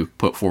attempt to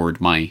put forward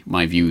my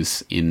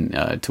views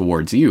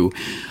towards you.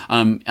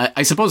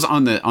 I suppose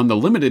on the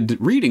limited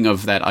reading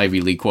of that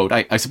Ivy Lee quote,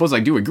 I suppose I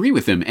do agree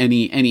with him.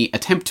 Any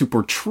attempt to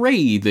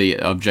portray the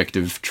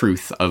objective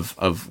truth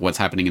of what's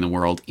happening in the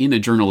world in a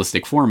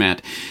journalistic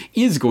format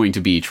is going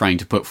to be trying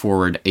to put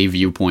forward a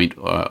viewpoint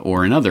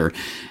or another.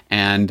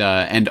 And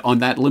on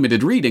that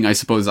limited reading, I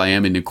suppose I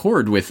am in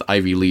accord with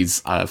Ivy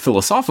Lee's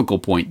philosophical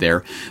point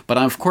there. But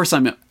of course,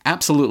 I'm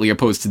absolutely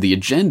opposed to the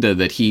agenda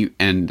that he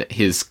and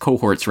his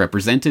cohorts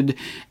represented.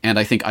 And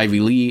I think Ivy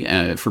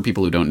Lee, for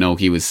people who don't know,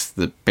 he was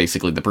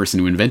basically the person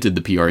who invented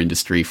the PR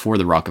industry for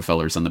the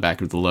Rockefellers on the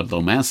back of the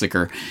Ludlow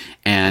Massacre.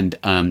 And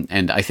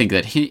I think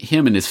that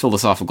him and his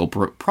philosophical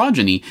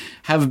progeny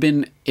have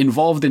been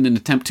involved in an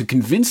attempt to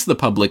convince the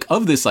public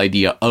of this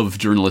idea of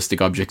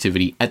journalistic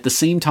objectivity at the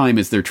same time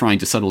as they're trying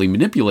to subtly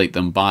manipulate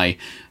them by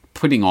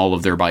putting all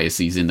of their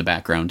biases in the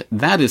background.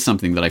 That is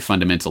something that I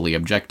fundamentally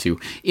object to.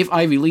 If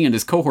Ivy Lee and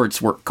his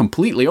cohorts were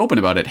completely open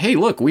about it, hey,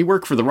 look, we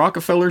work for the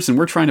Rockefellers and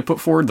we're trying to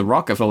put forward the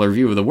Rockefeller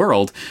view of the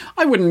world,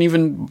 I wouldn't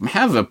even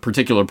have a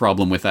particular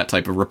problem with that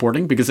type of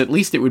reporting, because at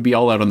least it would be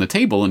all out on the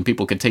table and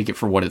people could take it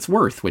for what it's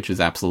worth, which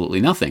is absolutely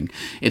nothing.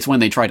 It's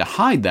when they try to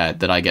hide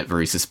that I get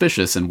very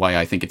suspicious, and why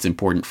I think it's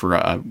important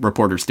for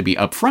reporters to be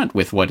upfront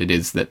with what it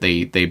is that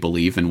they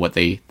believe and what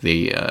they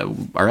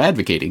are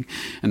advocating.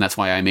 And that's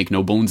why I make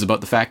no bones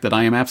about the fact that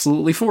I am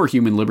absolutely for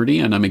human liberty,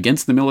 and I'm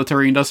against the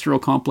military-industrial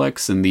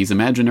complex and these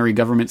imaginary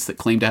governments that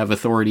claim to have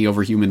authority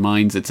over human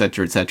minds,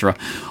 etc., etc.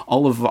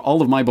 All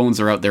of my bones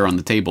are out there on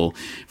the table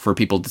for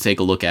people to take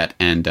a look at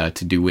and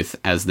to do with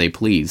as they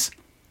please.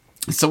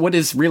 So what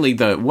is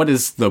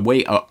the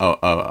way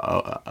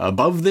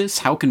above this?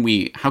 How can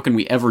we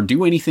ever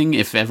do anything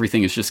if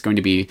everything is just going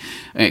to be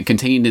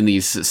contained in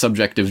these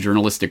subjective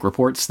journalistic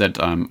reports that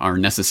are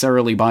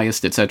necessarily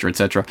biased, etc.,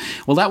 etc.?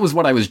 Well, that was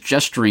what I was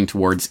gesturing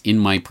towards in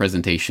my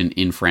presentation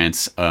in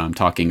France,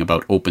 talking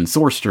about open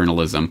source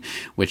journalism,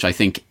 which I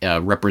think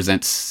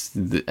represents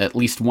at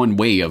least one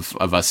way of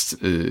us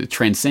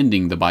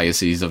transcending the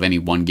biases of any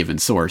one given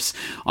source.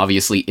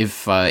 Obviously,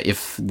 if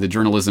the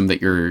journalism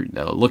that you're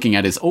looking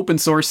at is open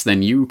source,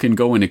 then you can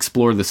go and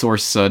explore the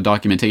source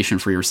documentation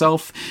for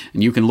yourself,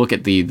 and you can look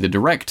at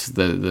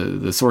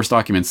the source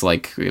documents.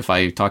 Like if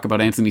I talk about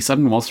Anthony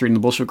Sutton, Wall Street and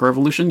the Bolshevik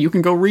Revolution, you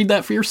can go read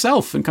that for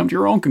yourself and come to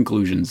your own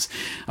conclusions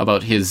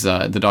about his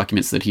the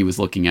documents that he was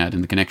looking at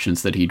and the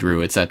connections that he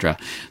drew, etc.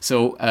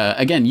 So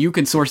again, you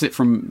can source it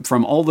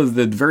from all of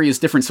the various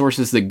different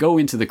sources that go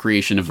into the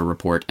creation of a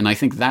report, and I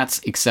think that's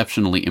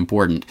exceptionally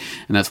important,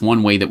 and that's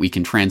one way that we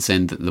can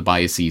transcend the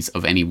biases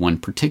of any one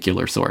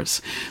particular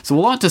source. So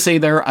a lot to say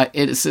there.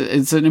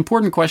 It's an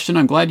important question.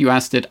 I'm glad you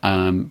asked it,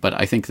 but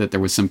I think that there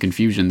was some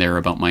confusion there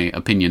about my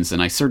opinions,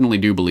 and I certainly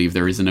do believe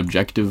there is an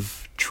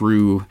objective,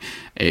 true,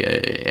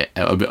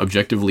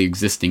 objectively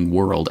existing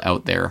world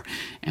out there,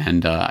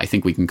 and I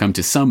think we can come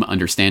to some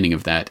understanding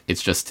of that.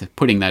 It's just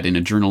putting that in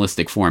a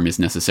journalistic form is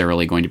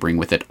necessarily going to bring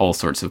with it all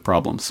sorts of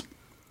problems.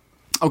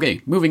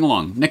 Okay, moving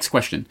along. Next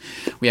question.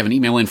 We have an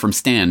email in from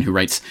Stan who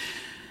writes,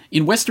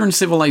 in Western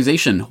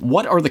civilization,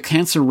 what are the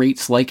cancer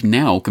rates like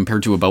now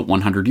compared to about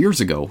 100 years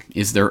ago?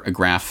 Is there a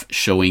graph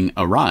showing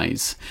a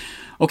rise?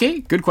 Okay,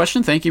 good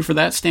question. Thank you for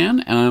that,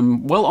 Stan.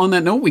 Well, on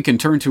that note, we can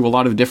turn to a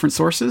lot of different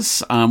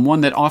sources. One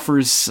that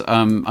offers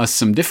us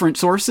some different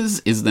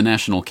sources is the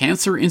National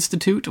Cancer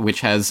Institute,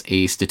 which has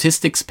a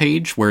statistics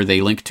page where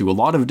they link to a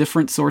lot of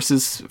different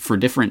sources for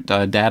different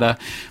data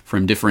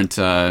from different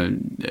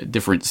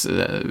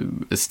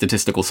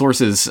statistical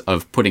sources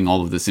of putting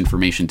all of this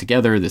information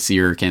together. The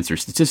SEER Cancer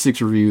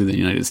Statistics Review, the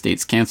United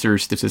States Cancer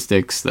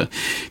Statistics, the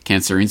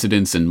cancer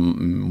incidence and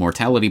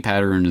mortality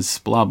patterns,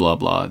 blah, blah,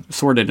 blah,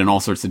 sorted in all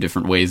sorts of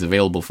different ways,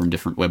 available from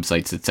different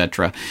websites,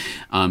 etc.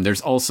 There's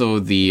also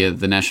the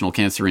National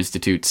Cancer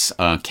Institute's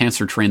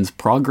Cancer Trends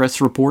Progress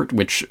Report,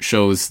 which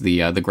shows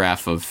the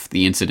graph of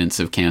the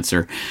incidence of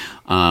cancer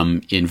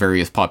in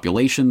various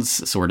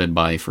populations, sorted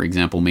by, for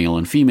example, male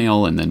and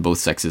female, and then both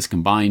sexes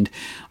combined.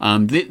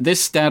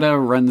 This data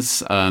runs,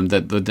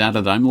 the data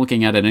that I'm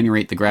looking at any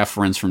rate, the graph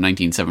runs from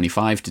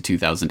 1975 to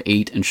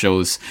 2008 and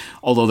shows,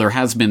 although there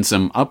has been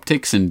some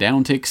upticks and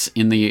downticks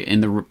in the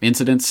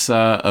incidence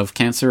of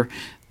cancer,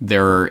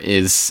 there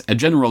is a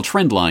general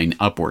trend line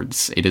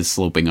upwards. It is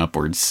sloping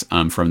upwards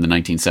from the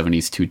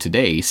 1970s to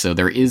today. So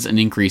there is an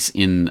increase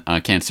in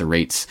cancer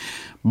rates,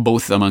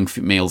 both among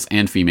males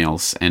and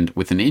females, and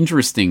with an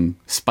interesting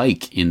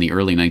spike in the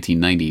early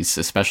 1990s,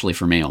 especially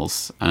for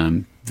males.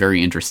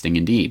 Very interesting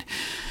indeed.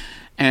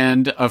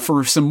 And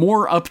for some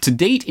more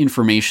up-to-date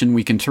information,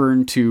 we can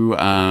turn to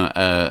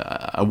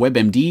a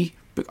WebMD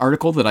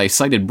article that I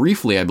cited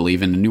briefly, I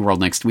believe, in the New World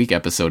Next Week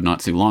episode not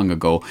too long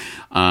ago,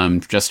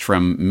 just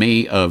from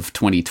May of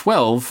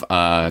 2012,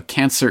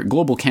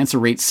 global cancer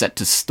rates set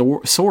to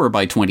soar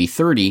by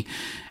 2030,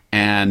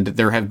 and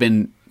there have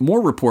been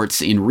more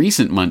reports in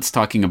recent months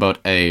talking about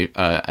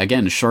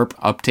again, sharp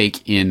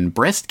uptake in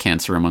breast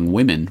cancer among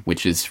women,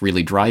 which is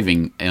really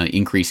driving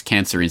increased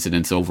cancer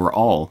incidence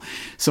overall.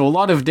 So a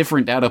lot of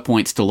different data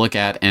points to look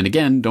at, and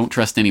again, don't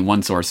trust any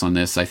one source on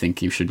this. I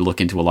think you should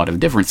look into a lot of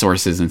different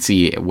sources and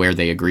see where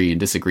they agree and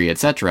disagree,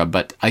 etc.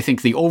 But I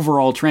think the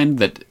overall trend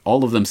that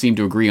all of them seem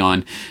to agree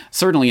on,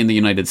 certainly in the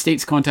United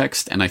States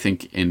context, and I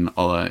think in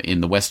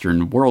the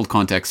Western world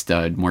context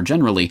more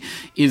generally,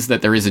 is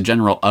that there is a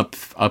general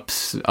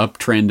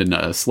uptrend and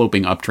a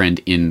sloping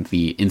uptrend in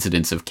the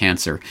incidence of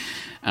cancer.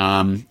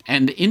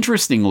 And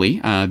interestingly,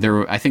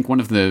 I think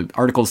one of the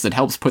articles that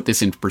helps put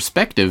this into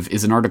perspective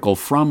is an article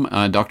from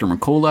Dr.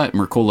 Mercola at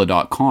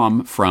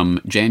Mercola.com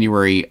from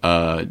January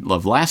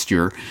of last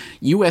year.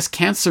 U.S.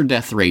 cancer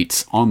death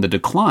rates on the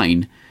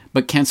decline,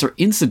 but cancer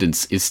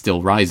incidence is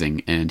still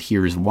rising, and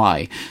here's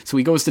why. So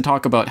he goes to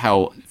talk about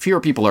how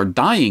fewer people are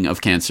dying of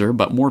cancer,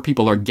 but more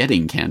people are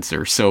getting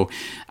cancer. So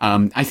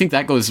I think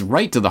that goes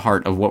right to the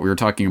heart of what we were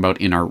talking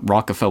about in our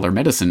Rockefeller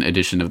Medicine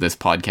edition of this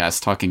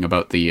podcast, talking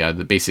about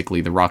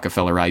basically the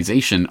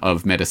Rockefellerization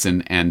of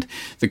medicine and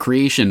the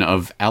creation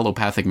of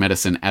allopathic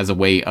medicine as a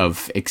way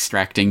of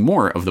extracting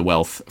more of the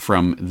wealth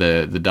from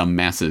the dumb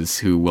masses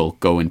who will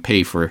go and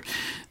pay for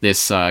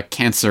this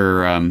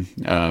cancer,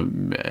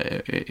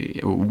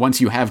 once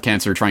you have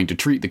cancer, trying to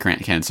treat the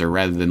cancer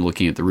rather than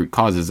looking at the root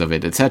causes of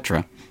it,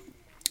 etc.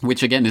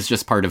 Which, again, is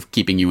just part of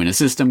keeping you in a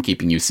system,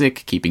 keeping you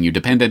sick, keeping you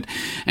dependent,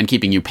 and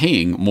keeping you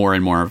paying more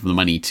and more of the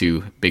money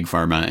to Big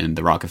Pharma and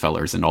the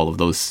Rockefellers and all of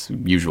those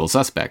usual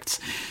suspects.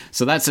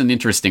 So that's an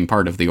interesting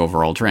part of the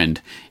overall trend.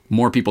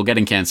 More people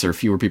getting cancer,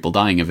 fewer people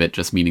dying of it,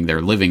 just meaning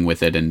they're living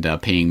with it and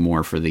paying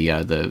more for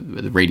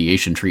the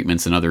radiation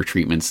treatments and other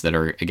treatments that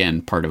are,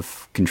 again, part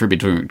of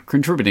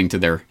contributing to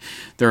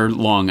their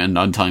long and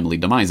untimely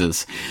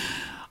demises.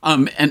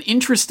 An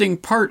interesting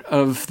part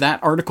of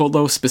that article,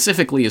 though,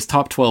 specifically is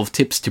top 12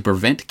 tips to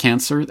prevent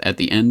cancer at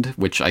the end,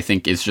 which I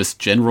think is just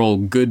general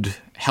good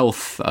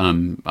health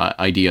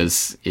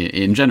ideas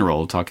in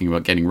general, talking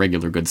about getting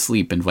regular good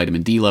sleep and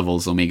vitamin D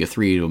levels,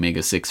 omega-3 to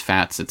omega-6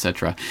 fats,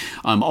 etc.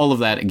 All of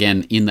that,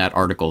 again, in that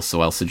article,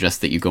 so I'll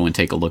suggest that you go and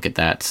take a look at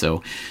that.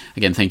 So,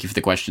 again, thank you for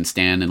the question,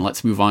 Stan, and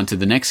let's move on to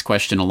the next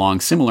question along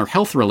similar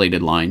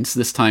health-related lines,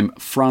 this time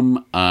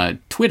from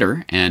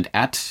Twitter and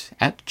at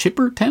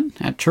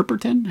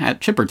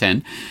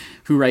Chipper10,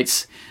 who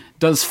writes,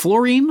 does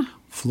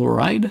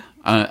fluoride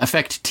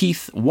affect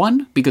teeth,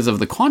 1, because of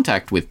the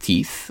contact with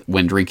teeth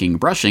when drinking,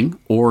 brushing,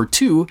 or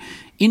 2,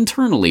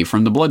 internally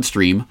from the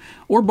bloodstream,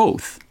 or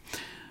both?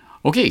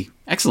 Okay,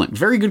 excellent.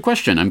 Very good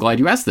question. I'm glad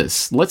you asked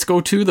this. Let's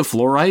go to the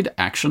Fluoride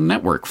Action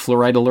Network,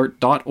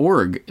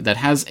 fluoridealert.org, that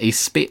has a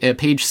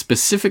page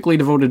specifically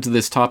devoted to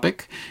this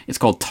topic. It's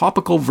called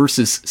Topical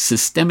versus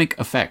Systemic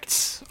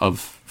Effects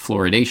of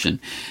Fluoridation.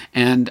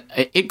 And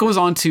it goes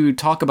on to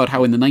talk about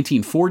how in the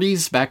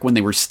 1940s, back when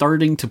they were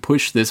starting to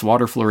push this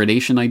water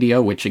fluoridation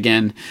idea, which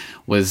again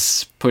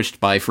was pushed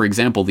by, for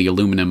example, the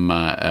aluminum,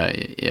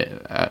 the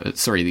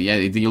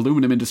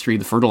aluminum industry,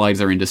 the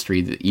fertilizer industry,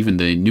 even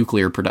the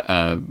nuclear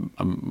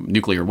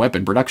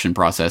weapon production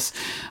process,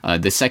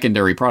 the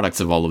secondary products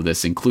of all of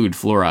this include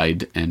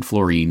fluoride and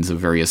fluorines of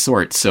various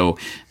sorts. So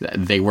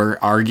they were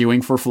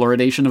arguing for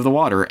fluoridation of the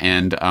water.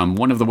 And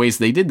one of the ways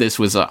they did this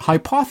was a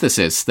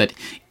hypothesis that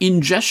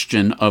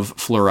ingestion of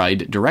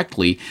fluoride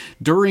directly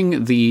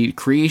during the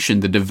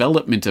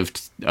development of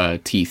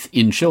teeth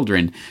in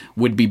children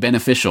would be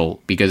beneficial,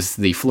 because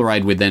the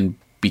fluoride would then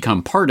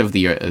become part of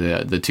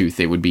the tooth.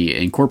 It would be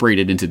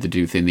incorporated into the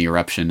tooth in the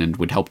eruption and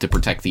would help to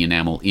protect the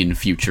enamel in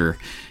future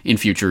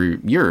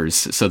years,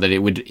 so that it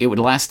would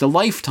last a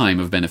lifetime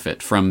of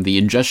benefit from the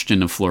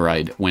ingestion of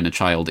fluoride when a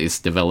child is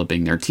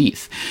developing their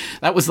teeth.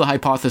 That was the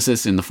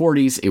hypothesis in the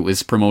 40s. It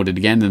was promoted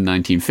again in the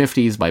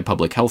 1950s by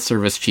public health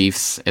service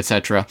chiefs,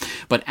 etc.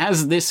 But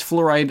as this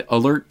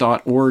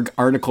fluoridealert.org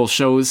article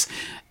shows,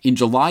 in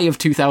July of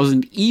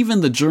 2000, even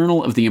the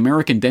Journal of the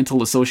American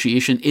Dental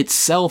Association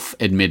itself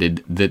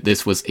admitted that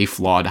this was a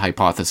flawed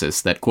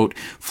hypothesis, that, quote,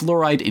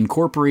 fluoride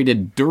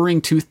incorporated during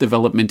tooth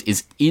development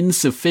is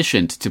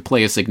insufficient to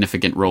play a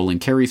significant role in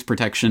caries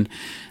protection.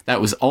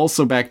 That was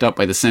also backed up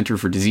by the Center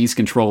for Disease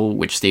Control,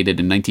 which stated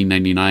in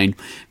 1999,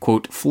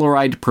 quote,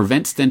 fluoride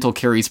prevents dental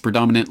caries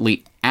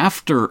predominantly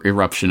after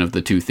eruption of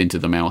the tooth into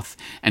the mouth,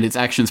 and its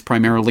actions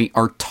primarily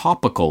are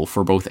topical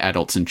for both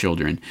adults and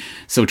children.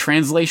 So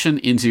translation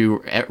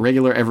into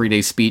regular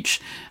everyday speech,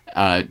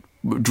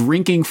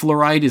 drinking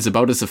fluoride is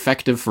about as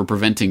effective for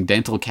preventing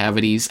dental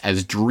cavities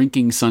as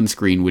drinking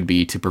sunscreen would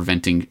be to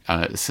preventing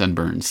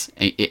sunburns.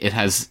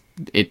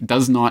 It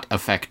does not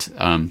affect,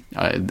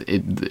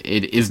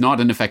 it is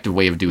not an effective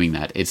way of doing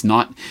that. It's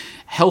not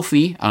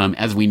healthy,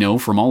 as we know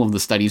from all of the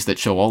studies that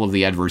show all of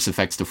the adverse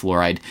effects to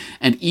fluoride.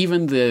 And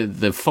even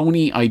the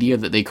phony idea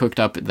that they cooked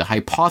up, the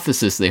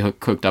hypothesis they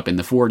cooked up in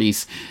the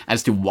 40s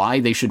as to why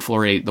they should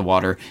fluoridate the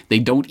water, they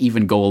don't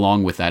even go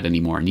along with that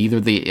anymore.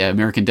 Neither the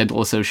American Dental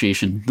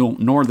Association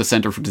nor the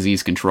Center for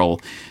Disease Control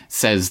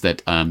says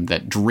that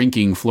that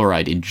drinking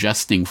fluoride,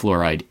 ingesting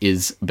fluoride,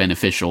 is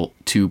beneficial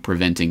to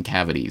preventing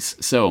cavities.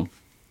 So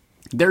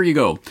there you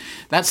go.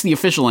 That's the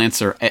official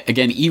answer.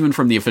 Again, even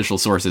from the official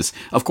sources.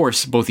 Of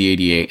course, both the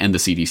ADA and the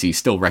CDC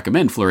still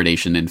recommend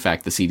fluoridation. In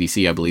fact, the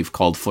CDC, I believe,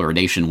 called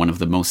fluoridation one of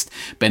the most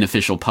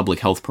beneficial public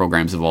health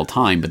programs of all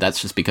time. But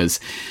that's just because,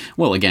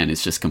 well, again,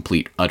 it's just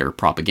complete, utter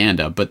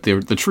propaganda. But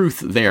the truth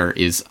there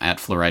is at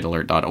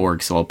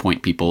fluoridealert.org, so I'll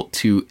point people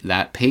to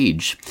that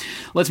page.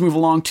 Let's move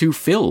along to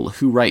Phil,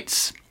 who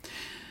writes,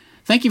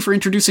 thank you for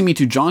introducing me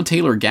to John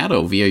Taylor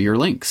Gatto via your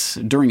links.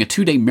 During a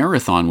 2-day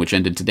marathon which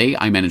ended today,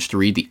 I managed to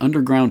read The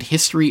Underground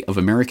History of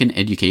American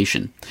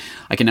Education.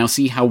 I can now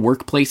see how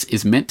Workplace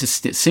is meant to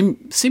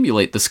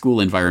simulate the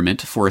school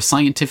environment for a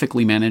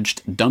scientifically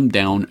managed,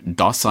 dumbed-down,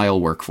 docile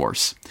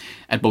workforce.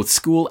 At both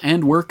school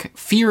and work,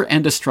 fear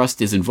and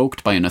distrust is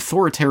invoked by an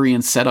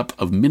authoritarian setup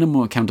of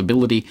minimum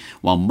accountability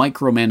while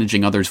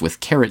micromanaging others with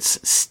carrots,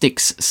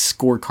 sticks,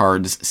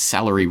 scorecards,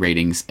 salary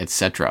ratings,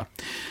 etc.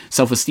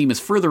 Self-esteem is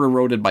further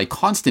eroded by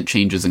constant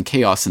changes and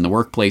chaos in the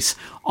workplace,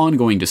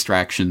 ongoing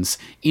distractions,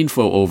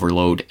 info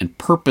overload, and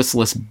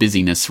purposeless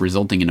busyness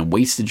resulting in a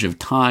wastage of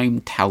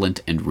time,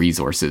 talent, and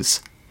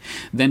resources.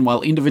 Then,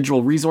 while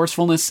individual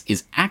resourcefulness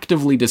is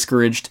actively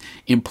discouraged,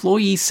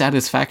 employee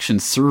satisfaction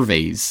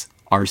surveys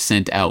are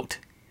sent out.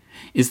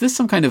 Is this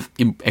some kind of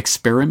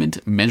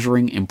experiment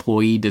measuring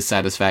employee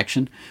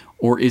dissatisfaction,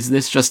 or is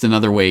this just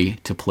another way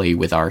to play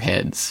with our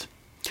heads?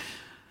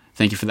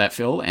 Thank you for that,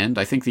 Phil, and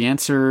I think the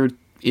answer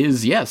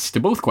is yes to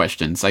both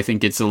questions. I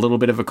think it's a little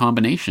bit of a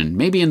combination.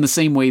 Maybe in the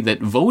same way that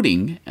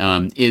voting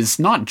is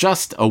not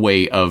just a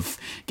way of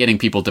getting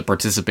people to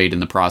participate in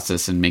the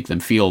process and make them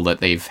feel that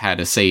they've had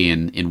a say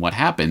in what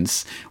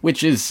happens,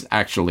 which is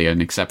actually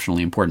an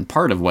exceptionally important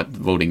part of what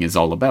voting is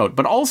all about.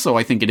 But also,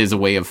 I think it is a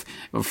way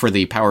for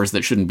the powers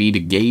that shouldn't be to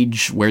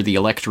gauge where the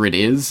electorate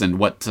is and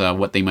what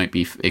they might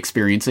be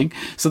experiencing.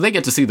 So they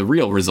get to see the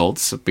real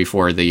results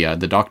before the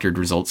doctored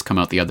results come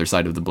out the other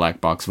side of the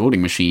black box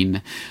voting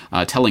machine,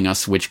 telling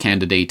us which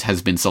candidate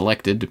has been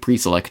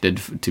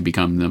pre-selected to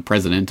become the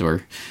president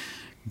or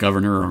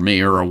governor or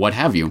mayor or what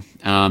have you.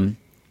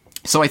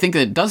 So I think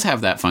that it does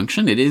have that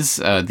function. It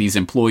is these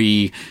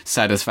employee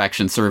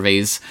satisfaction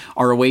surveys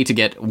are a way to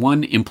get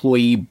one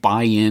employee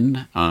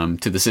buy-in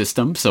to the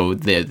system, so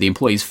the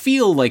employees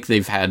feel like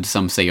they've had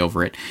some say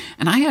over it.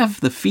 And I have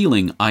the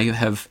feeling I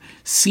have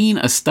seen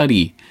a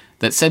study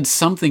that said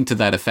something to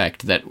that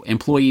effect, that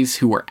employees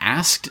who were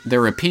asked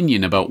their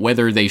opinion about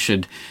whether they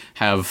should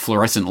have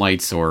fluorescent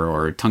lights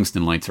or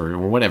tungsten lights or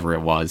whatever it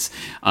was,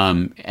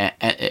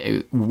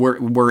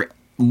 were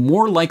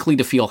more likely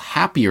to feel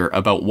happier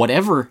about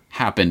whatever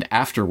happened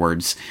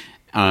afterwards,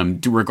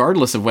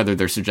 regardless of whether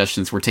their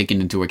suggestions were taken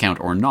into account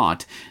or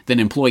not, than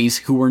employees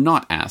who were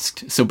not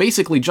asked. So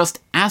basically just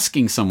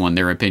asking someone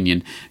their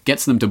opinion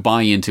gets them to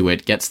buy into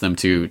it, gets them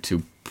to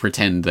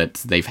pretend that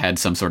they've had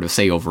some sort of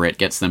say over it,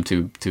 gets them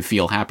to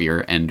feel happier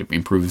and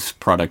improves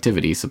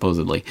productivity,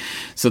 supposedly.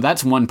 So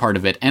that's one part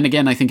of it. And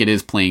again, I think it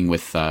is playing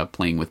with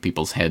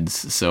people's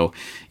heads. So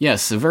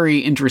yes, a very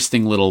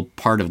interesting little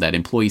part of that,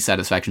 employee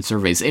satisfaction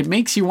surveys. It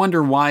makes you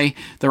wonder why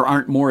there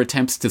aren't more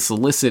attempts to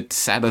solicit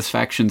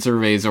satisfaction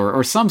surveys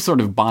or some sort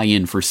of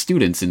buy-in for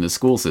students in the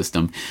school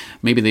system.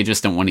 Maybe they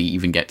just don't want to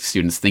even get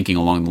students thinking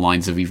along the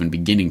lines of even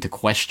beginning to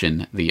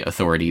question the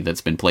authority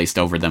that's been placed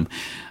over them.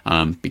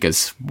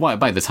 Because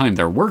by the time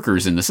they're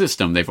workers in the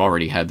system, they've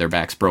already had their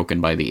backs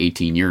broken by the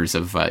 18 years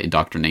of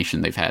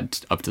indoctrination they've had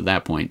up to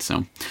that point.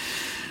 So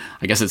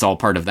I guess it's all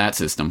part of that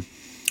system.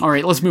 All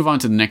right, let's move on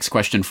to the next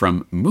question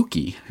from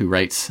Mookie, who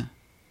writes,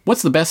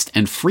 what's the best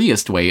and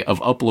freest way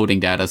of uploading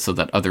data so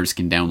that others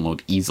can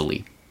download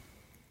easily?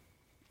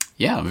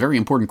 Yeah, very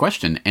important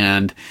question.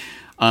 And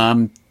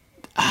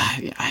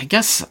I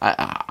guess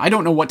I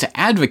don't know what to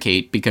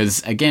advocate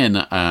because,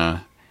 again,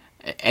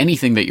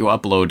 anything that you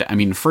upload, I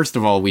mean, first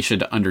of all, we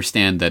should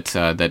understand that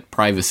that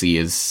privacy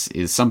is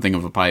something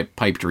of a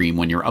pipe dream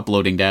when you're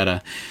uploading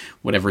data,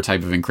 whatever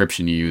type of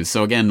encryption you use.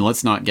 So again,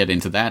 let's not get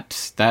into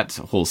that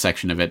whole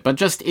section of it. But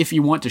just if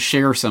you want to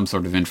share some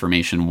sort of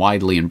information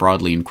widely and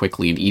broadly and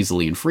quickly and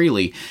easily and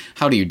freely,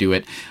 how do you do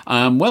it?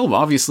 Well,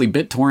 obviously,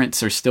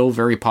 BitTorrents are still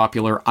very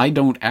popular. I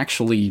don't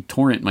actually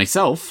torrent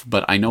myself,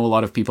 but I know a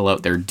lot of people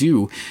out there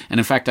do. And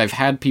in fact, I've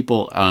had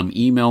people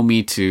email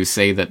me to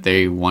say that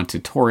they want to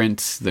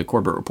torrent the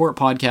Corbett Report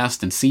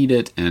podcast and seed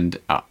it. And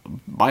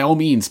by all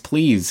means,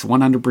 please,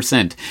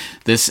 100%.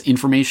 This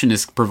information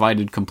is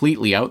provided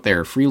completely out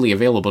there, freely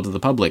available to the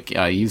public.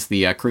 Use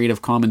the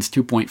Creative Commons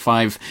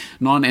 2.5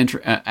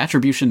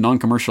 non-attribution,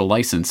 non-commercial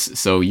license.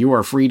 So you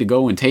are free to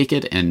go and take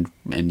it and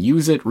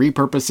use it,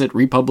 repurpose it,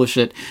 republish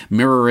it,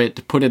 mirror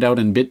it, put it out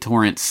in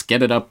BitTorrents,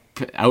 get it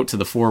out to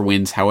the four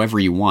winds however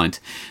you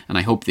want. And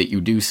I hope that you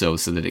do so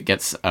that it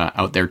gets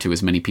out there to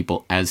as many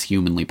people as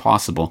humanly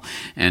possible.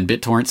 And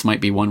BitTorrents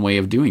might be one way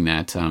of doing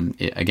that.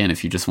 Again,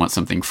 if you just want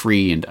something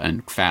free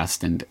and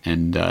fast and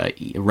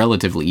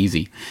relatively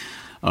easy.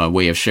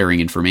 Way of sharing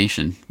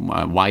information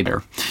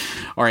wider.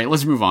 All right,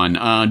 let's move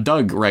on.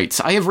 Doug writes,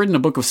 I have written a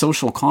book of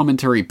social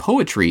commentary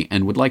poetry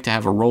and would like to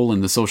have a role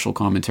in the social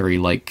commentary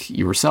like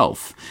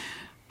yourself.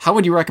 How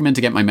would you recommend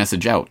to get my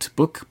message out?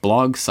 Book,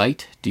 blog,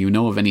 site? Do you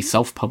know of any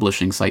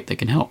self-publishing site that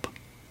can help?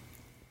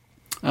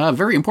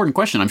 Very important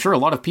question. I'm sure a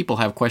lot of people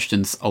have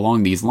questions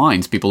along these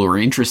lines, people who are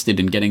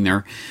interested in getting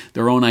their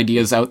own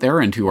ideas out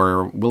there and who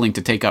are willing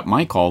to take up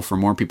my call for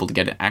more people to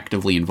get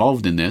actively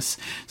involved in this.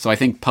 So I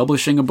think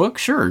publishing a book,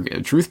 sure.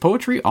 Truth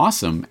poetry,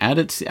 awesome.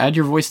 Add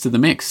your voice to the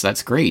mix.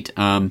 That's great.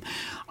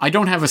 I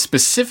don't have a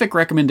specific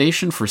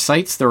recommendation for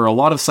sites. There are a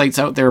lot of sites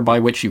out there by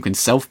which you can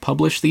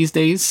self-publish these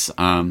days.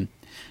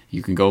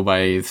 You can go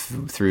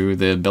through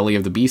the belly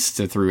of the beast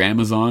through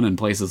Amazon and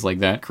places like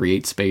that,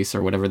 CreateSpace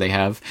or whatever they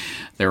have.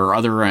 There are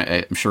other,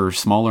 I'm sure,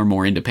 smaller,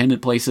 more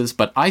independent places,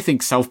 but I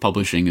think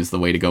self-publishing is the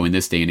way to go in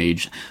this day and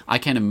age. I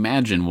can't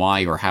imagine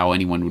why or how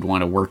anyone would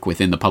want to work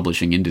within the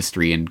publishing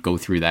industry and go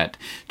through that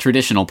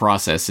traditional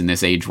process in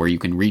this age where you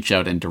can reach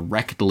out and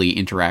directly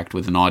interact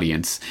with an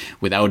audience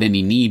without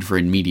any need for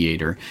a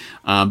mediator.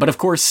 But of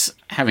course,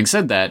 having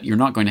said that, you're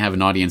not going to have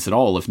an audience at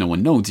all if no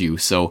one knows you,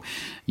 so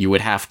you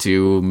would have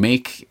to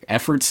make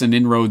efforts and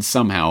inroads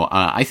somehow.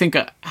 I think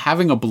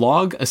having a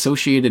blog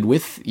associated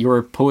with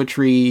your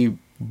poetry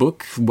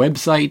book,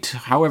 website,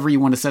 however you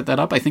want to set that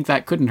up, I think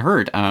that couldn't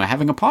hurt.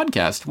 Having a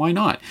podcast, why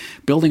not?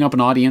 Building up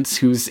an audience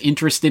who's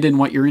interested in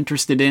what you're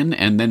interested in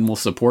and then will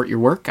support your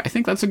work, I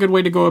think that's a good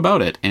way to go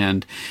about it.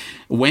 And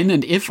when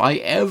and if I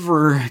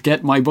ever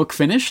get my book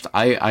finished,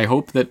 I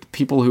hope that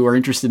people who are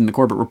interested in the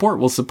Corbett Report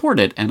will support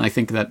it. And I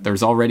think that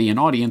there's already an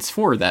audience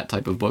for that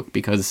type of book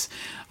because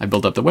I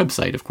built up the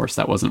website. Of course,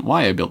 that wasn't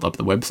why I built up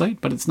the website,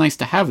 but it's nice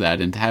to have that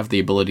and to have the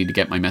ability to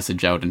get my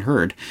message out and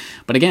heard.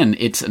 But again,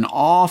 it's an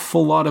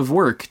awful lot of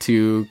work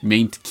to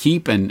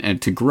keep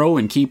and to grow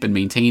and keep and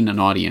maintain an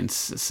audience.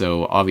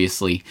 So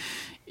obviously,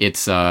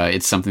 it's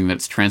something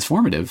that's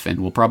transformative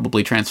and will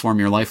probably transform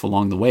your life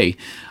along the way.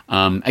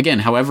 Again,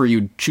 however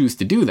you choose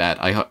to do that,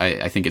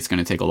 I think it's going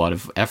to take a lot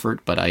of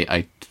effort, but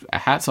I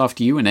hats off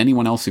to you and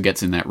anyone else who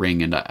gets in that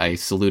ring, and I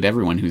salute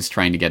everyone who's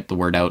trying to get the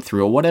word out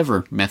through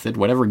whatever method,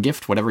 whatever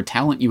gift, whatever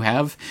talent you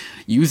have.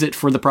 Use it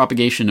for the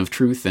propagation of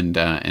truth and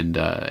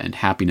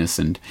happiness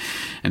and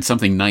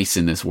something nice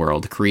in this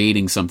world,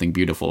 creating something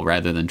beautiful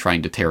rather than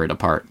trying to tear it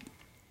apart.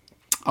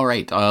 All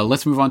right,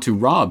 let's move on to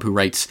Rob, who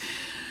writes,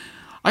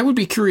 I would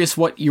be curious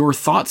what your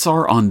thoughts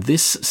are on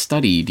this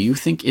study. Do you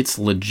think it's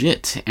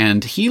legit?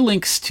 And he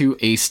links to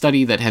a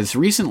study that has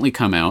recently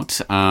come out.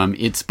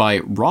 It's by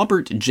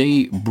Robert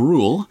J.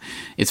 Bruhl.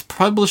 It's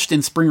published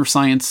in Springer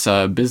Science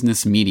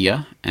Business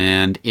Media,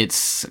 and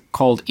it's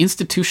called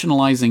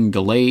Institutionalizing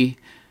Delay,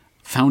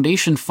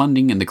 Foundation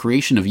Funding and the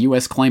Creation of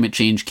U.S. Climate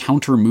Change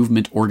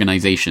Counter-Movement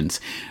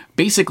Organizations.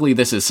 Basically,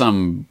 this is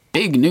some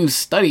big new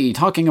study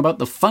talking about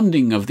the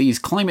funding of these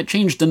climate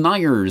change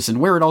deniers and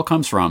where it all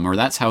comes from, or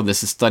that's how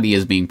this study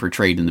is being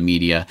portrayed in the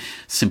media,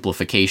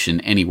 simplification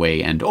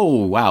anyway, and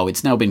oh wow,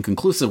 it's now been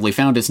conclusively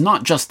found it's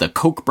not just the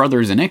Koch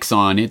brothers and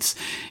Exxon,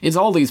 it's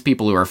all these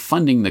people who are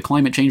funding the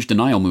climate change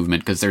denial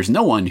movement, because there's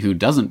no one who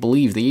doesn't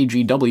believe the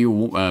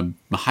AGW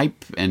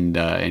hype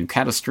and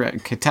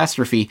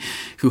catastrophe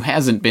who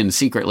hasn't been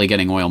secretly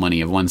getting oil money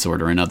of one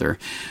sort or another,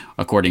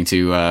 according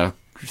to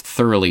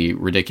thoroughly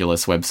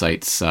ridiculous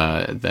websites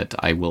that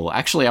I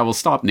will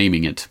stop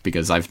naming it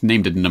because I've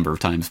named it a number of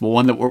times. Well,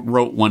 one that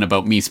wrote one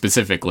about me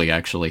specifically,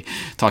 actually,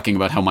 talking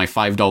about how my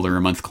 $5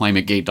 a month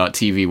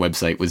climategate.tv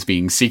website was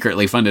being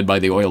secretly funded by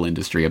the oil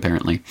industry,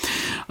 apparently.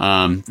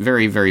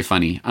 Very, very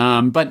funny.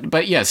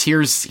 But yes,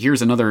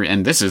 here's another,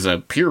 and this is a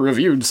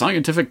peer-reviewed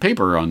scientific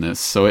paper on this,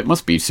 so it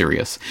must be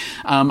serious.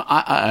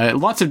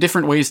 Lots of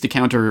different ways to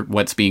counter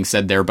what's being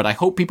said there, but I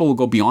hope people will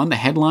go beyond the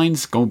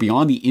headlines, go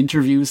beyond the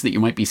interviews that you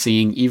might be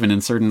seeing even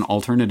in certain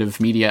alternative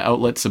media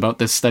outlets about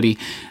this study.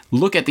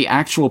 Look at the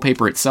actual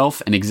paper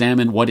itself and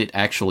examine what it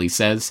actually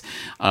says.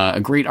 A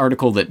great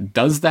article that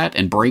does that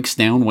and breaks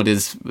down what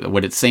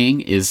it's saying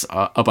is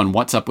up on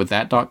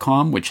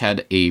whatsupwiththat.com, which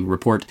had a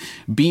report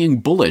being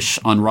bullish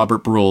on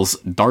Robert Bruhl's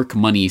dark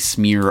money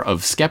smear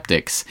of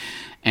skeptics.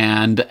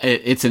 And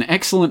it's an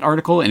excellent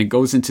article, and it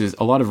goes into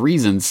a lot of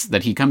reasons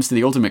that he comes to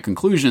the ultimate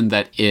conclusion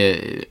that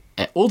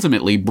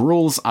ultimately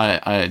Bruhl's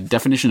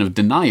definition of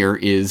denier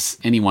is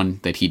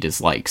anyone that he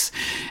dislikes.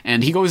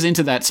 And he goes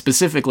into that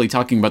specifically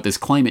talking about this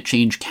climate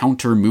change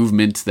counter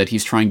movement that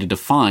he's trying to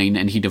define,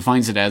 and he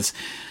defines it as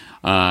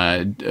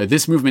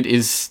this movement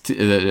is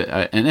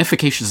an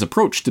efficacious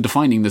approach to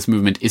defining this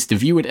movement is to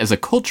view it as a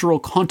cultural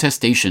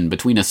contestation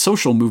between a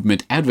social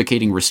movement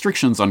advocating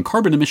restrictions on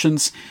carbon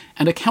emissions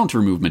and a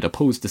counter movement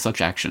opposed to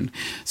such action.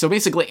 So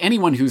basically,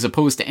 anyone who's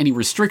opposed to any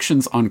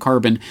restrictions on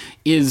carbon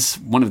is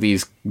one of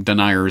these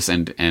deniers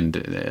and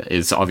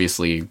is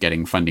obviously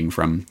getting funding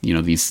from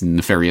these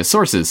nefarious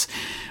sources.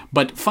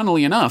 But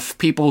funnily enough,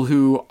 people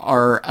who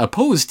are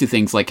opposed to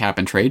things like cap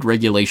and trade,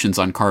 regulations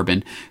on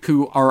carbon,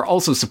 who are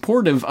also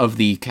supportive of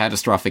the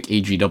catastrophic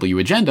AGW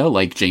agenda,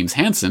 like James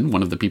Hansen,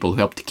 one of the people who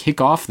helped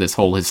kick off this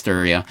whole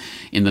hysteria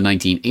in the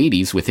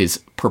 1980s with his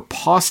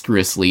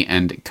preposterously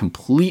and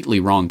completely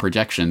wrong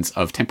projections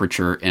of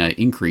temperature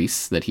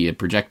increase that he had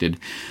projected,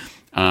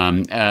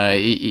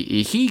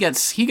 he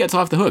gets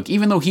off the hook,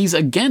 even though he's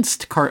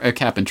against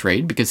cap and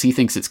trade because he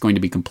thinks it's going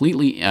to be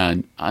completely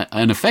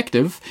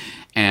ineffective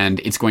and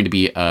it's going to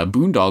be a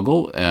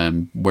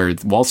boondoggle where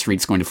Wall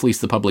Street's going to fleece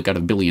the public out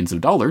of billions of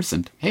dollars.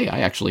 And hey,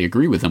 I actually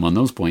agree with him on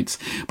those points.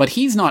 But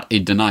he's not a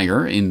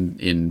denier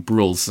in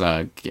Bruhl's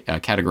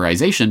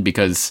categorization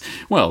because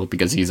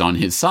he's on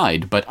his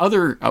side. But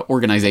other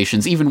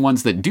organizations, even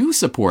ones that do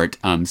support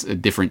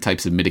different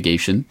types of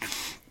mitigation,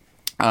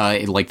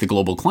 like the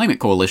Global Climate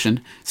Coalition,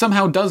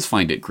 somehow does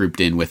find it grouped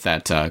in with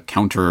that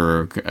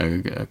counter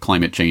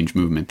climate change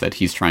movement that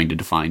he's trying to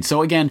define.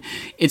 So again,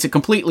 it's a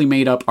completely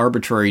made up,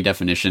 arbitrary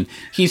definition.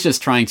 He's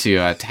just trying to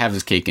have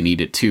his cake and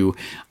eat it too.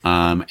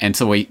 And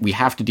so we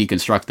have to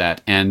deconstruct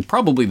that. And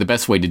probably the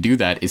best way to do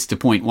that is to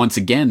point once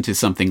again to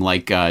something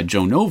like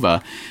Joe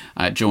Nova,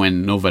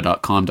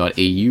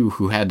 joannova.com.au,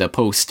 who had a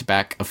post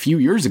back a few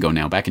years ago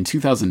now, back in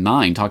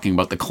 2009, talking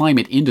about the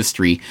climate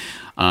industry,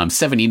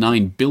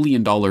 $79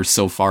 billion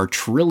so far,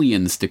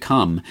 trillions to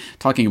come.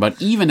 Talking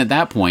about, even at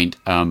that point,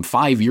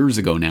 5 years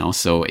ago now,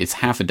 so it's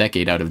half a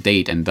decade out of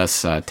date, and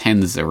thus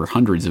tens or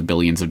hundreds of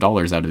billions of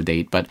dollars out of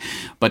date. But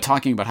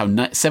talking about how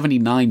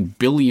 $79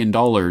 billion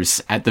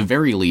at the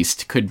very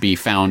least could be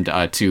found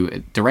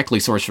to directly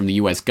source from the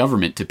U.S.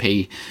 government to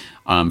pay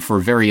for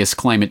various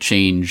climate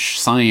change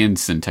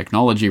science and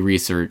technology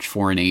research,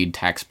 foreign aid,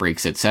 tax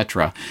breaks,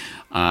 etc.,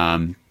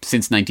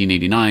 since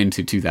 1989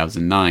 to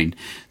 2009.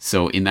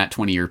 So in that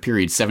 20-year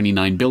period,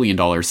 $79 billion,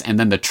 and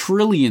then the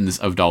trillions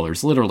of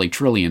dollars, literally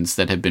trillions,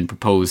 that have been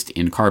proposed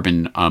in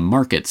carbon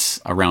markets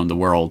around the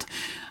world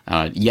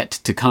yet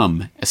to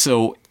come.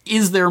 So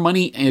is there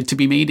money to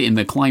be made in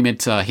the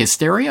climate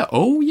hysteria?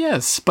 Oh,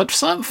 yes. But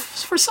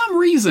for some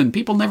reason,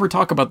 people never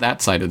talk about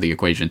that side of the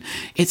equation.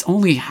 It's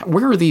only,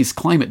 where are these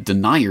climate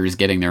deniers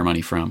getting their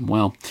money from?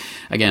 Well,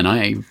 again,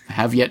 I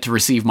have yet to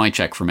receive my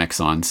check from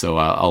Exxon, so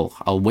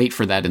I'll wait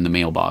for that in the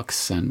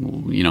mailbox.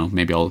 And,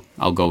 maybe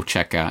I'll go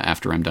check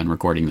after I'm done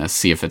recording this,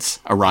 see if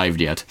it's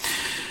arrived yet.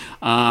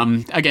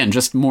 Again,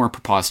 just more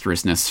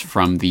preposterousness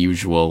from the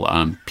usual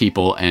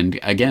people, and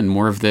again,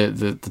 more of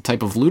the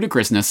type of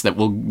ludicrousness that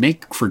will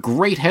make for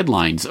great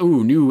headlines.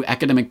 Oh, new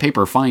academic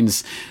paper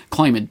finds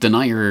climate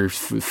denier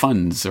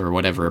funds or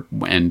whatever,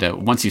 and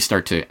once you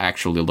start to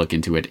actually look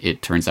into it,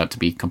 it turns out to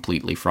be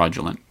completely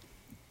fraudulent.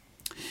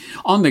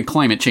 On the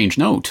climate change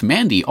note,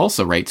 Mandy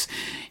also writes,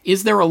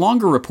 is there a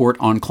longer report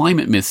on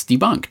climate myths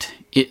debunked?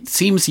 It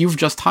seems you've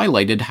just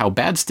highlighted how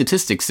bad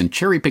statistics and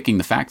cherry-picking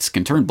the facts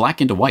can turn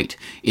black into white.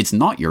 It's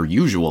not your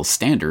usual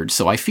standard,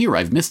 so I fear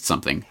I've missed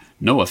something.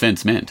 No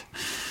offense meant.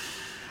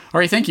 All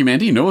right, thank you,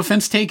 Mandy. No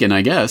offense taken,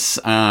 I guess,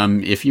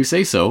 if you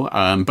say so.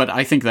 But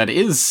I think that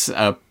is,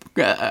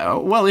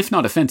 well, if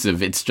not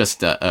offensive, it's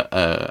just,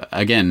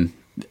 again,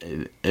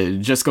 it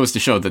just goes to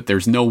show that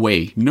there's no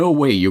way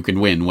you can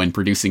win when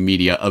producing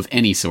media of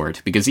any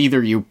sort, because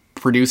either you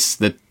produce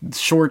the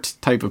short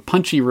type of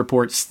punchy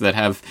reports that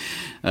have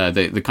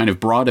the kind of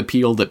broad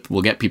appeal that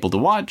will get people to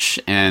watch,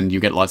 and you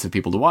get lots of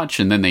people to watch,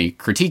 and then they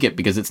critique it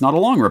because it's not a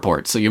long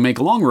report. So you make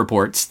long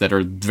reports that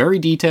are very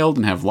detailed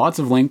and have lots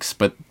of links,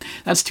 but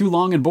that's too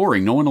long and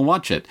boring. No one will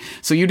watch it.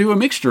 So you do a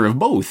mixture of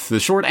both, the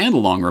short and the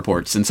long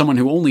reports, and someone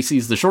who only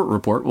sees the short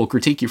report will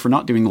critique you for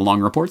not doing the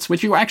long reports,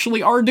 which you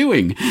actually are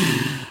doing.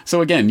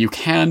 So again, you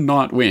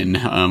cannot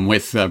win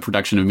with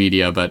production of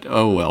media, but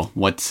oh well,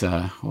 what's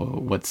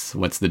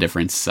the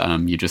difference?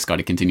 You just got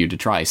to continue to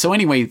try. So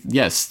anyway,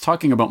 yes,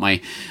 talking about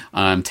my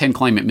 10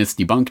 climate myths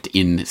debunked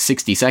in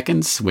 60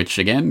 seconds, which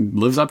again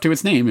lives up to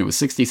its name. It was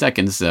 60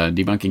 seconds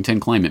debunking 10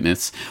 climate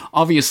myths.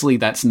 Obviously,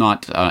 that's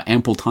not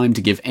ample time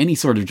to give any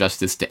sort of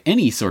justice to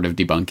any sort of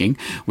debunking,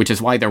 which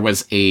is why there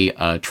was a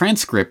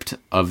transcript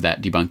of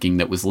that debunking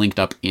that was linked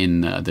up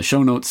in the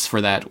show notes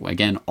for that.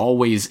 Again,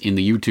 always in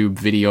the YouTube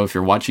video. If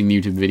you're watching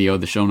the YouTube video,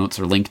 the show notes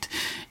are linked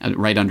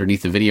right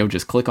underneath the video.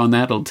 Just click on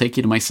that. It'll take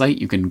you to my site.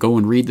 You can go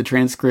and read the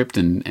transcript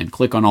and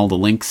click on all the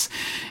links.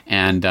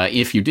 And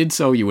if you did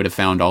so, you would have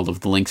found all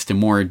of the links to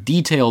more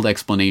detailed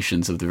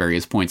explanations of the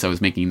various points I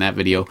was making in that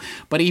video.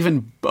 But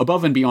even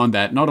above and beyond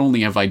that, not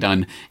only have I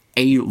done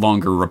a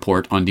longer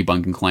report on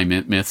debunking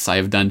climate myths, I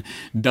have done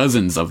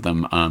dozens of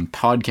them,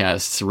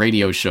 podcasts,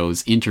 radio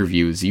shows,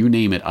 interviews, you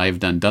name it. I've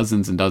done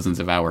dozens and dozens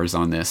of hours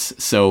on this.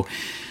 So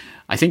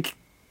I think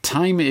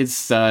time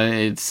is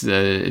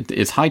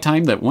it's high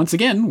time that once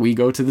again we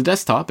go to the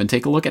desktop and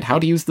take a look at how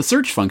to use the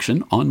search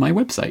function on my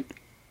website.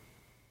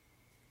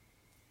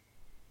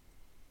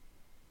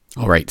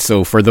 All right,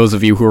 so for those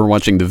of you who are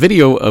watching the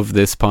video of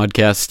this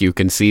podcast, you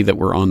can see that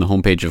we're on the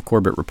homepage of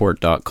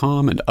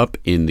CorbettReport.com, and up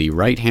in the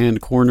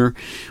right-hand corner,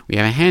 we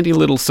have a handy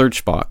little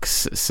search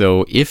box.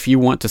 So if you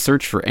want to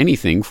search for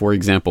anything, for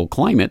example,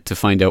 climate, to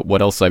find out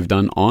what else I've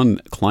done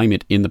on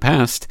climate in the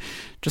past,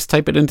 just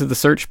type it into the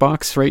search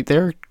box right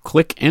there,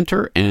 click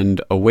enter, and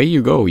away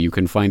you go. You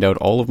can find out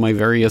all of my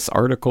various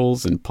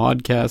articles and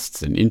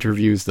podcasts and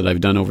interviews that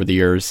I've done over the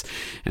years,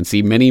 and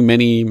see many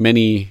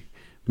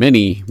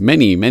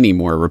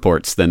more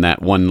reports than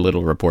that one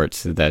little report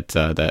that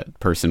that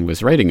person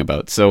was writing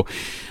about. So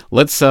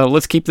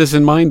let's keep this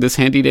in mind. This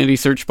handy dandy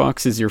search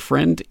box is your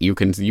friend. You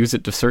can use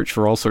it to search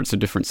for all sorts of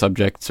different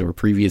subjects or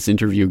previous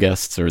interview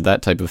guests or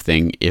that type of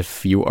thing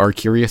if you are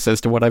curious as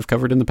to what I've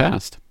covered in the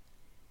past.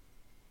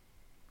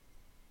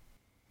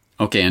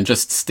 Okay, and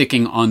just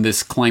sticking on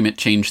this climate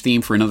change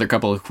theme for another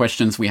couple of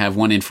questions, we have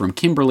one in from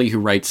Kimberly who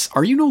writes,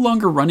 "Are you no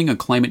longer running a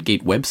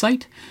ClimateGate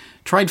website?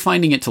 Tried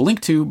finding it to link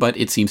to, but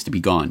it seems to be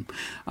gone."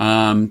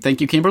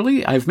 Thank you,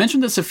 Kimberly. I've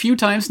mentioned this a few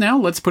times now.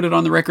 Let's put it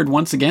on the record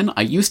once again.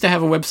 I used to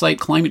have a website,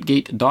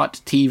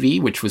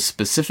 climategate.tv, which was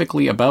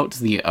specifically about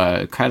the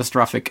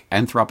catastrophic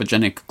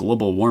anthropogenic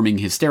global warming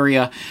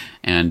hysteria,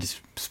 and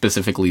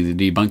specifically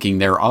the debunking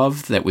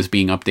thereof that was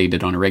being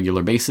updated on a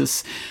regular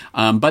basis.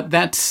 But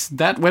that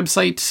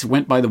website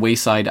went by the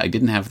wayside. I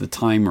didn't have the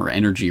time or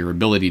energy or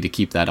ability to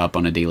keep that up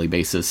on a daily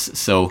basis.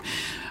 So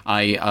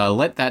I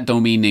let that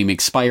domain name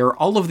expire.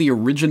 All of the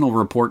original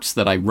reports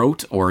that I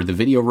wrote, or the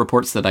video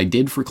reports that I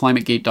did for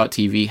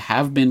climategate.tv,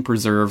 have been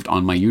preserved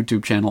on my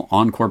YouTube channel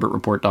on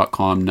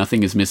corbettreport.com.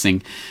 Nothing is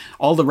missing.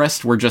 All the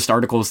rest were just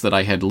articles that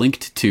I had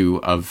linked to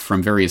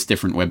from various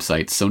different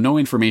websites, so no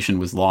information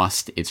was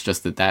lost. It's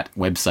just that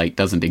website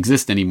doesn't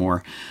exist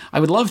anymore. I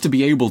would love to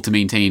be able to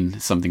maintain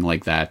something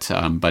like that,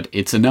 but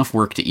it's enough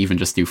work to even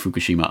just do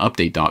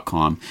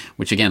FukushimaUpdate.com,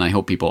 which again, I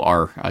hope people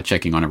are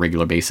checking on a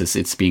regular basis.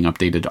 It's being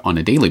updated on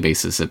a daily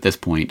basis at this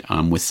point,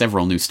 with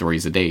several new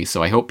stories a day,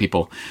 so I hope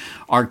people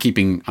are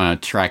keeping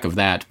track of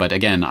that. But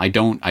again, I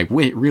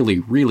really,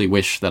 really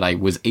wish that I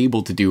was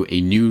able to do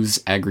a news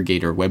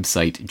aggregator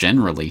website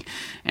generally.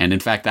 And in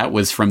fact, that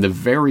was from the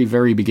very,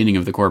 very beginning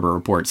of the Corbett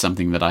Report,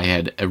 something that I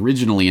had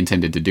originally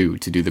intended to do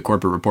the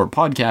Corbett Report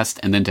podcast,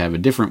 and then to have a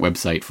different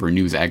website for a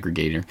news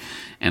aggregator.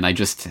 And I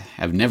just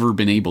have never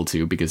been able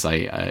to, because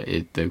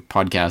the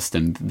podcast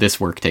and this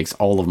work takes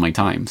all of my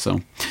time.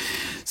 So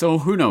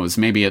who knows,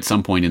 maybe at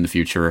some point in the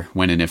future,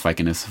 when and if I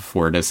can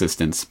afford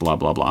assistance, blah,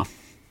 blah, blah.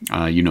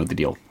 You know the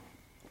deal.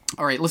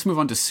 All right, let's move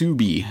on to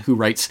Subi, who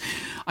writes,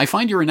 I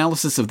find your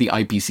analysis of the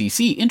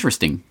IPCC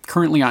interesting.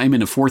 Currently, I am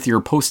in a fourth-year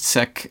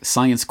post-sec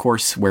science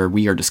course where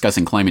we are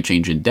discussing climate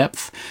change in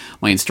depth.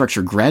 My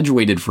instructor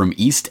graduated from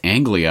East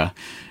Anglia,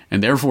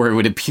 and therefore it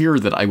would appear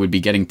that I would be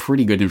getting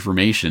pretty good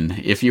information.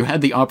 If you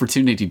had the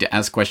opportunity to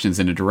ask questions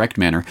in a direct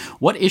manner,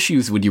 what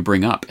issues would you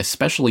bring up,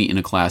 especially in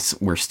a class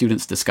where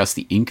students discuss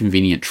the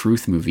Inconvenient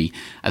Truth movie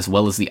as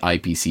well as the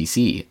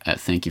IPCC?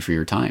 Thank you for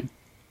your time.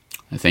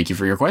 Thank you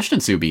for your question,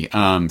 Subi.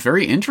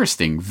 Very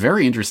interesting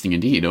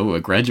indeed. Oh,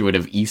 a graduate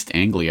of East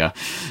Anglia,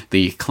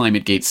 the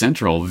ClimateGate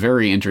Central,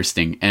 very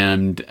interesting.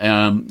 And,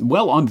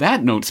 well, on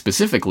that note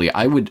specifically,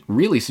 I would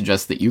really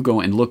suggest that you go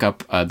and look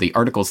up the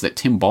articles that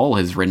Tim Ball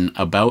has written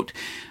about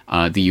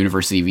the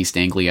University of East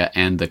Anglia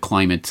and the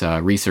Climate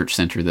Research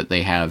Center that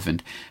they have,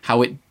 and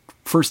how it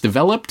first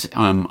developed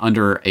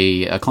under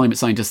a climate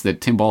scientist that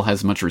Tim Ball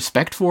has much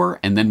respect for,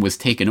 and then was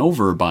taken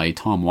over by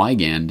Tom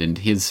Wigand and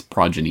his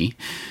progeny,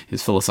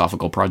 his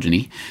philosophical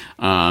progeny,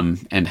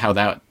 and how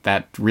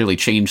that really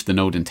changed the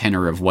note and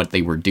tenor of what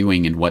they were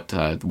doing and what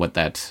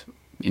that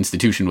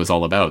institution was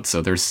all about.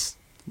 So there's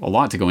a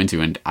lot to go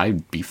into, and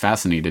I'd be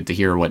fascinated to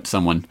hear what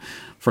someone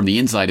from the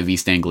inside of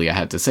East Anglia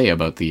had to say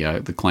about the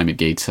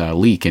ClimateGate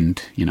leak, and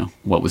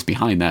what was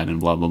behind that, and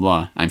blah blah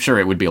blah. I'm sure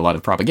it would be a lot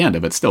of propaganda,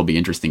 but still be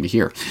interesting to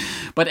hear.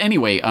 But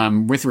anyway,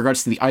 with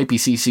regards to the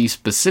IPCC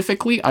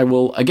specifically, I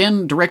will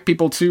again direct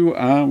people to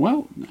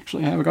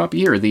actually I have a copy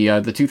here,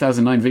 the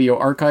 2009 video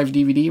archive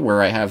DVD,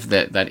 where I have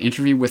that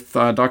interview with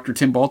Dr.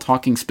 Tim Ball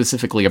talking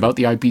specifically about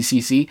the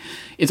IPCC.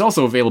 It's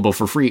also available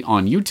for free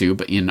on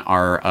YouTube in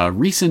our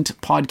recent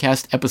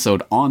podcast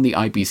episode on the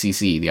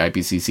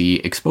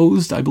IPCC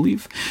Exposed, I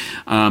believe.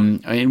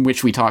 In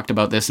which we talked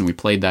about this, and we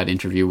played that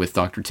interview with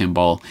Dr. Tim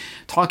Ball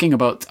talking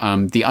about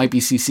the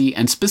IPCC,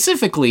 and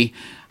specifically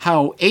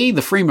how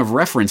the frame of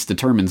reference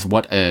determines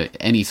what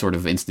any sort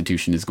of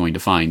institution is going to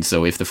find.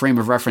 So if the frame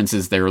of reference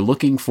is they're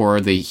looking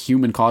for the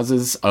human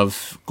causes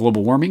of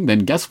global warming, then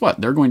guess what?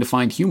 They're going to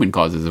find human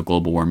causes of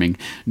global warming,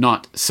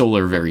 not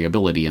solar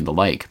variability and the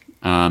like.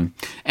 And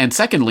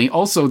secondly,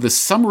 also the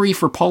summary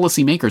for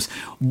policymakers.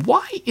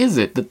 Why is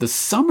it that the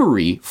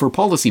summary for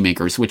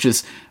policymakers, which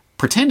is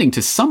pretending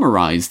to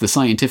summarize the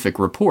scientific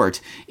report,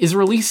 is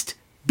released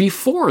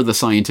before the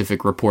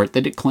scientific report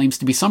that it claims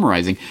to be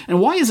summarizing? And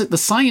why is it the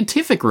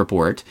scientific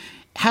report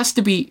has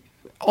to be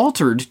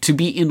altered to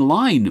be in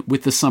line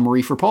with the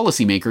summary for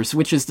policymakers,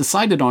 which is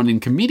decided on in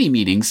committee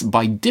meetings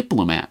by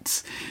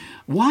diplomats?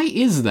 Why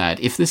is that,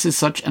 if this is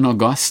such an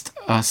august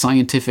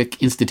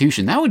scientific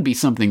institution? That would be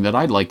something that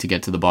I'd like to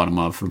get to the bottom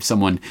of from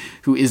someone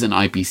who is an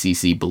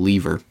IPCC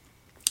believer.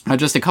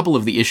 Just a couple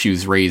of the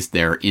issues raised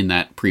there in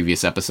that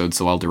previous episode,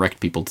 so I'll direct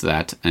people to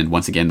that. And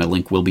once again, the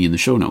link will be in the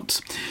show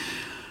notes.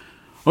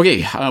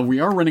 Okay, we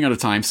are running out of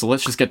time, so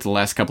let's just get to the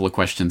last couple of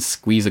questions,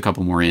 squeeze a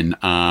couple more in.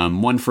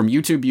 One from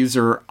YouTube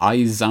user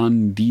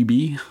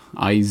IZAHNDB,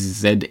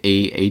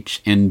 IZAHNDB,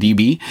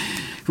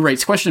 who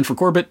writes, question for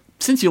Corbett: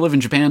 since you live in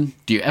Japan,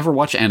 do you ever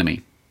watch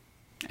anime?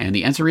 And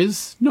the answer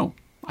is no,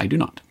 I do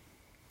not.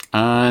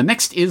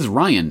 Next is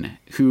Ryan,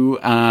 who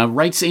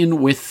writes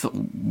in with,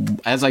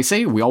 as I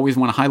say, we always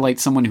want to highlight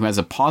someone who has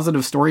a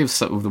positive story of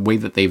the way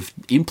that they've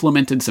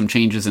implemented some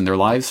changes in their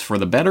lives for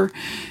the better.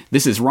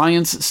 This is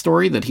Ryan's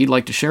story that he'd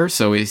like to share.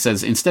 So he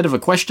says, instead of a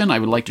question, I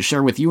would like to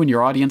share with you and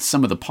your audience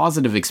some of the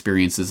positive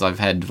experiences I've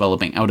had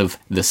developing out of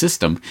the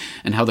system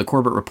and how the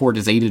Corbett Report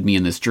has aided me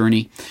in this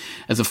journey.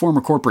 As a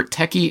former corporate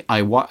techie,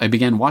 I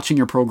began watching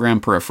your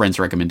program per a friend's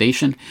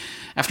recommendation.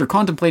 After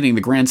contemplating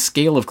the grand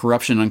scale of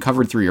corruption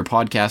uncovered through your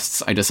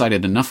podcasts, I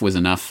decided enough was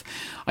enough.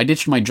 I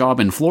ditched my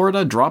job in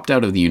Florida, dropped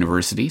out of the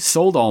university,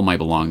 sold all my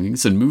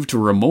belongings, and moved to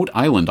a remote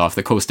island off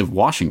the coast of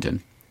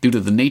Washington. Due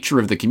to the nature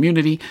of the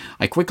community,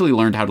 I quickly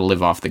learned how to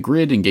live off the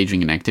grid,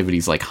 engaging in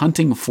activities like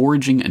hunting,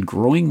 foraging, and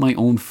growing my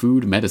own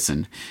food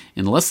medicine.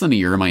 In less than a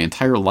year, my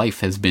entire life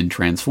has been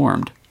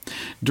transformed.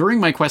 During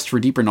my quest for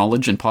deeper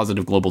knowledge and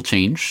positive global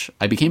change,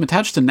 I became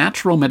attached to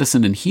natural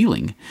medicine and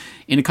healing.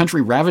 In a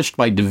country ravaged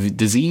by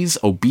disease,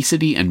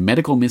 obesity, and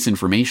medical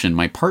misinformation,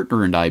 my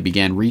partner and I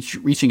began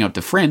reaching out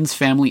to friends,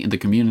 family, and the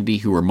community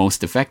who were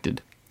most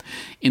affected.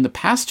 In the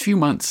past few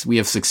months, we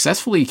have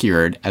successfully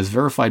cured, as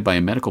verified by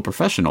a medical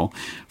professional,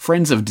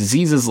 friends of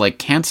diseases like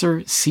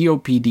cancer,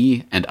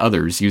 COPD, and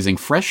others using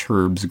fresh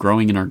herbs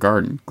grown in our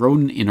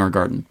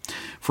garden.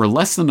 For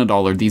less than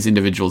 $1, these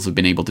individuals have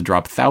been able to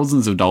drop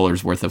thousands of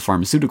dollars worth of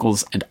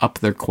pharmaceuticals and up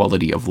their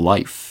quality of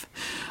life.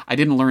 I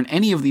didn't learn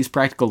any of these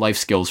practical life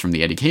skills from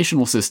the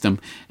educational system,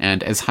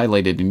 and as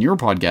highlighted in your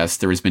podcast,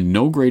 there has been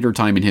no greater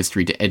time in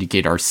history to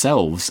educate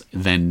ourselves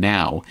than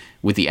now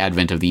with the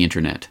advent of the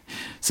internet.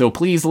 So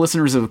please,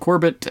 listeners of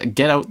Corbett,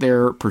 get out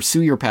there,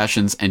 pursue your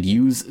passions, and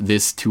use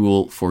this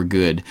tool for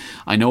good.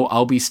 I know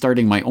I'll be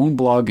starting my own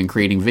blog and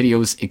creating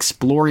videos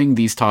exploring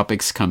these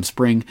topics come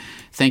spring.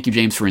 Thank you,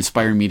 James, for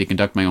inspiring me to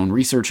conduct my own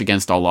research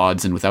against all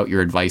odds, and without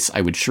your advice,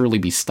 I would surely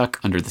be stuck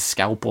under the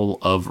scalpel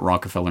of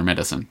Rockefeller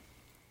medicine.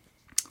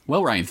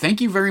 Well, Ryan,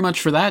 thank you very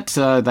much for that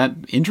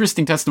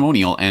interesting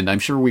testimonial, and I'm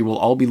sure we will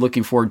all be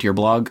looking forward to your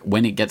blog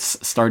when it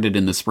gets started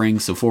in the spring,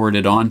 so forward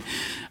it on,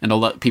 and I'll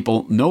let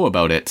people know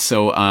about it.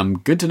 So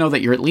good to know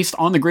that you're at least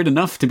on the grid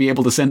enough to be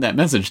able to send that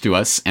message to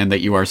us, and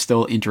that you are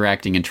still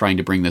interacting and trying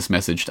to bring this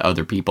message to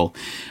other people.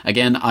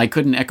 Again, I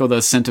couldn't echo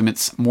those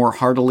sentiments more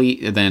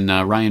heartily than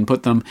Ryan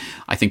put them.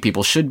 I think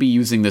people should be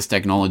using this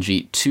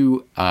technology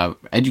to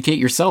educate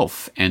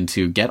yourself and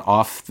to get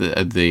off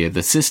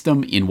the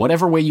system in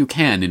whatever way you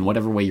can, in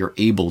whatever way you're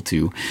able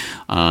to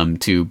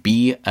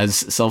be as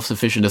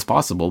self-sufficient as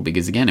possible,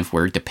 because again, if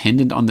we're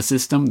dependent on the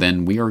system,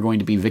 then we are going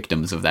to be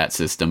victims of that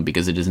system,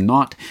 because it is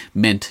not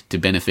meant to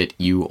benefit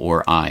you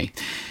or I.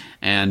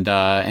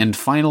 And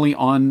finally,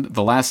 on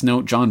the last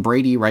note, John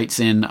Brady writes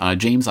in,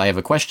 James, I have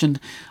a question.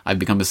 I've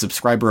become a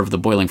subscriber of the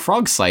Boiling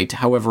Frog site.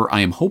 However,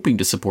 I am hoping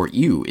to support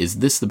you. Is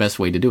this the best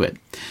way to do it?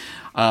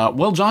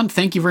 Well, John,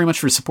 thank you very much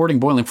for supporting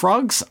Boiling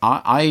Frogs.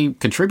 I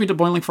contribute to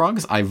Boiling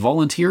Frogs. I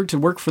volunteer to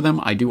work for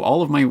them. I do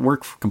all of my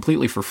work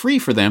completely for free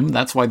for them.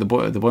 That's why the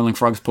Boiling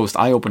Frogs Post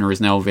Eye Opener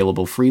is now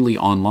available freely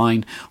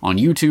online on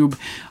YouTube,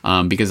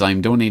 because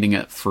I'm donating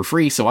it for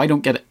free, so I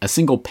don't get a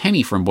single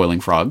penny from Boiling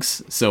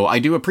Frogs. So I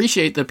do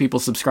appreciate that people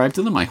subscribe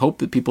to them. I hope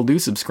that people do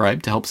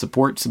subscribe to help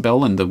support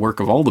Sibel and the work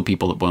of all the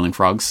people at Boiling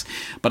Frogs,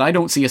 but I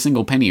don't see a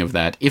single penny of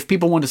that. If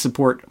people want to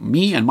support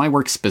me and my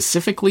work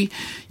specifically,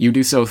 you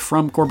do so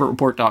from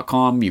CorbettReport.com.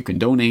 You can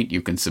donate,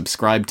 you can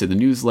subscribe to the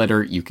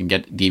newsletter, you can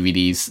get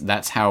DVDs.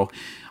 That's how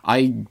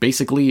I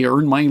basically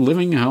earn my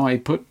living, how I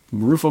put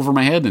roof over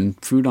my head and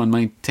food on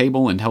my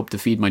table and help to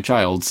feed my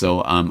child.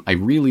 So I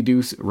really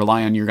do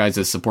rely on your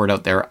guys' support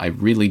out there. I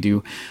really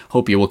do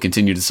hope you will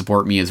continue to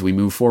support me as we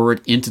move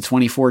forward into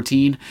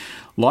 2014.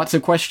 Lots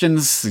of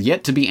questions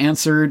yet to be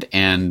answered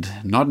and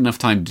not enough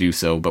time to do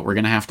so, but we're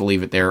going to have to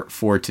leave it there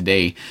for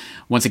today.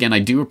 Once again, I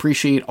do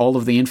appreciate all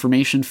of the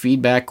information,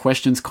 feedback,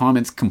 questions,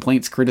 comments,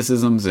 complaints,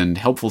 criticisms, and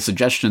helpful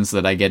suggestions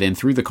that I get in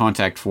through the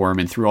contact form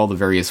and through all the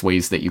various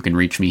ways that you can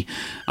reach me.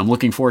 I'm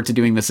looking forward to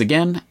doing this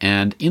again,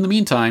 and in the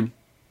meantime,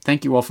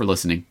 thank you all for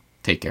listening.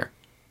 Take care.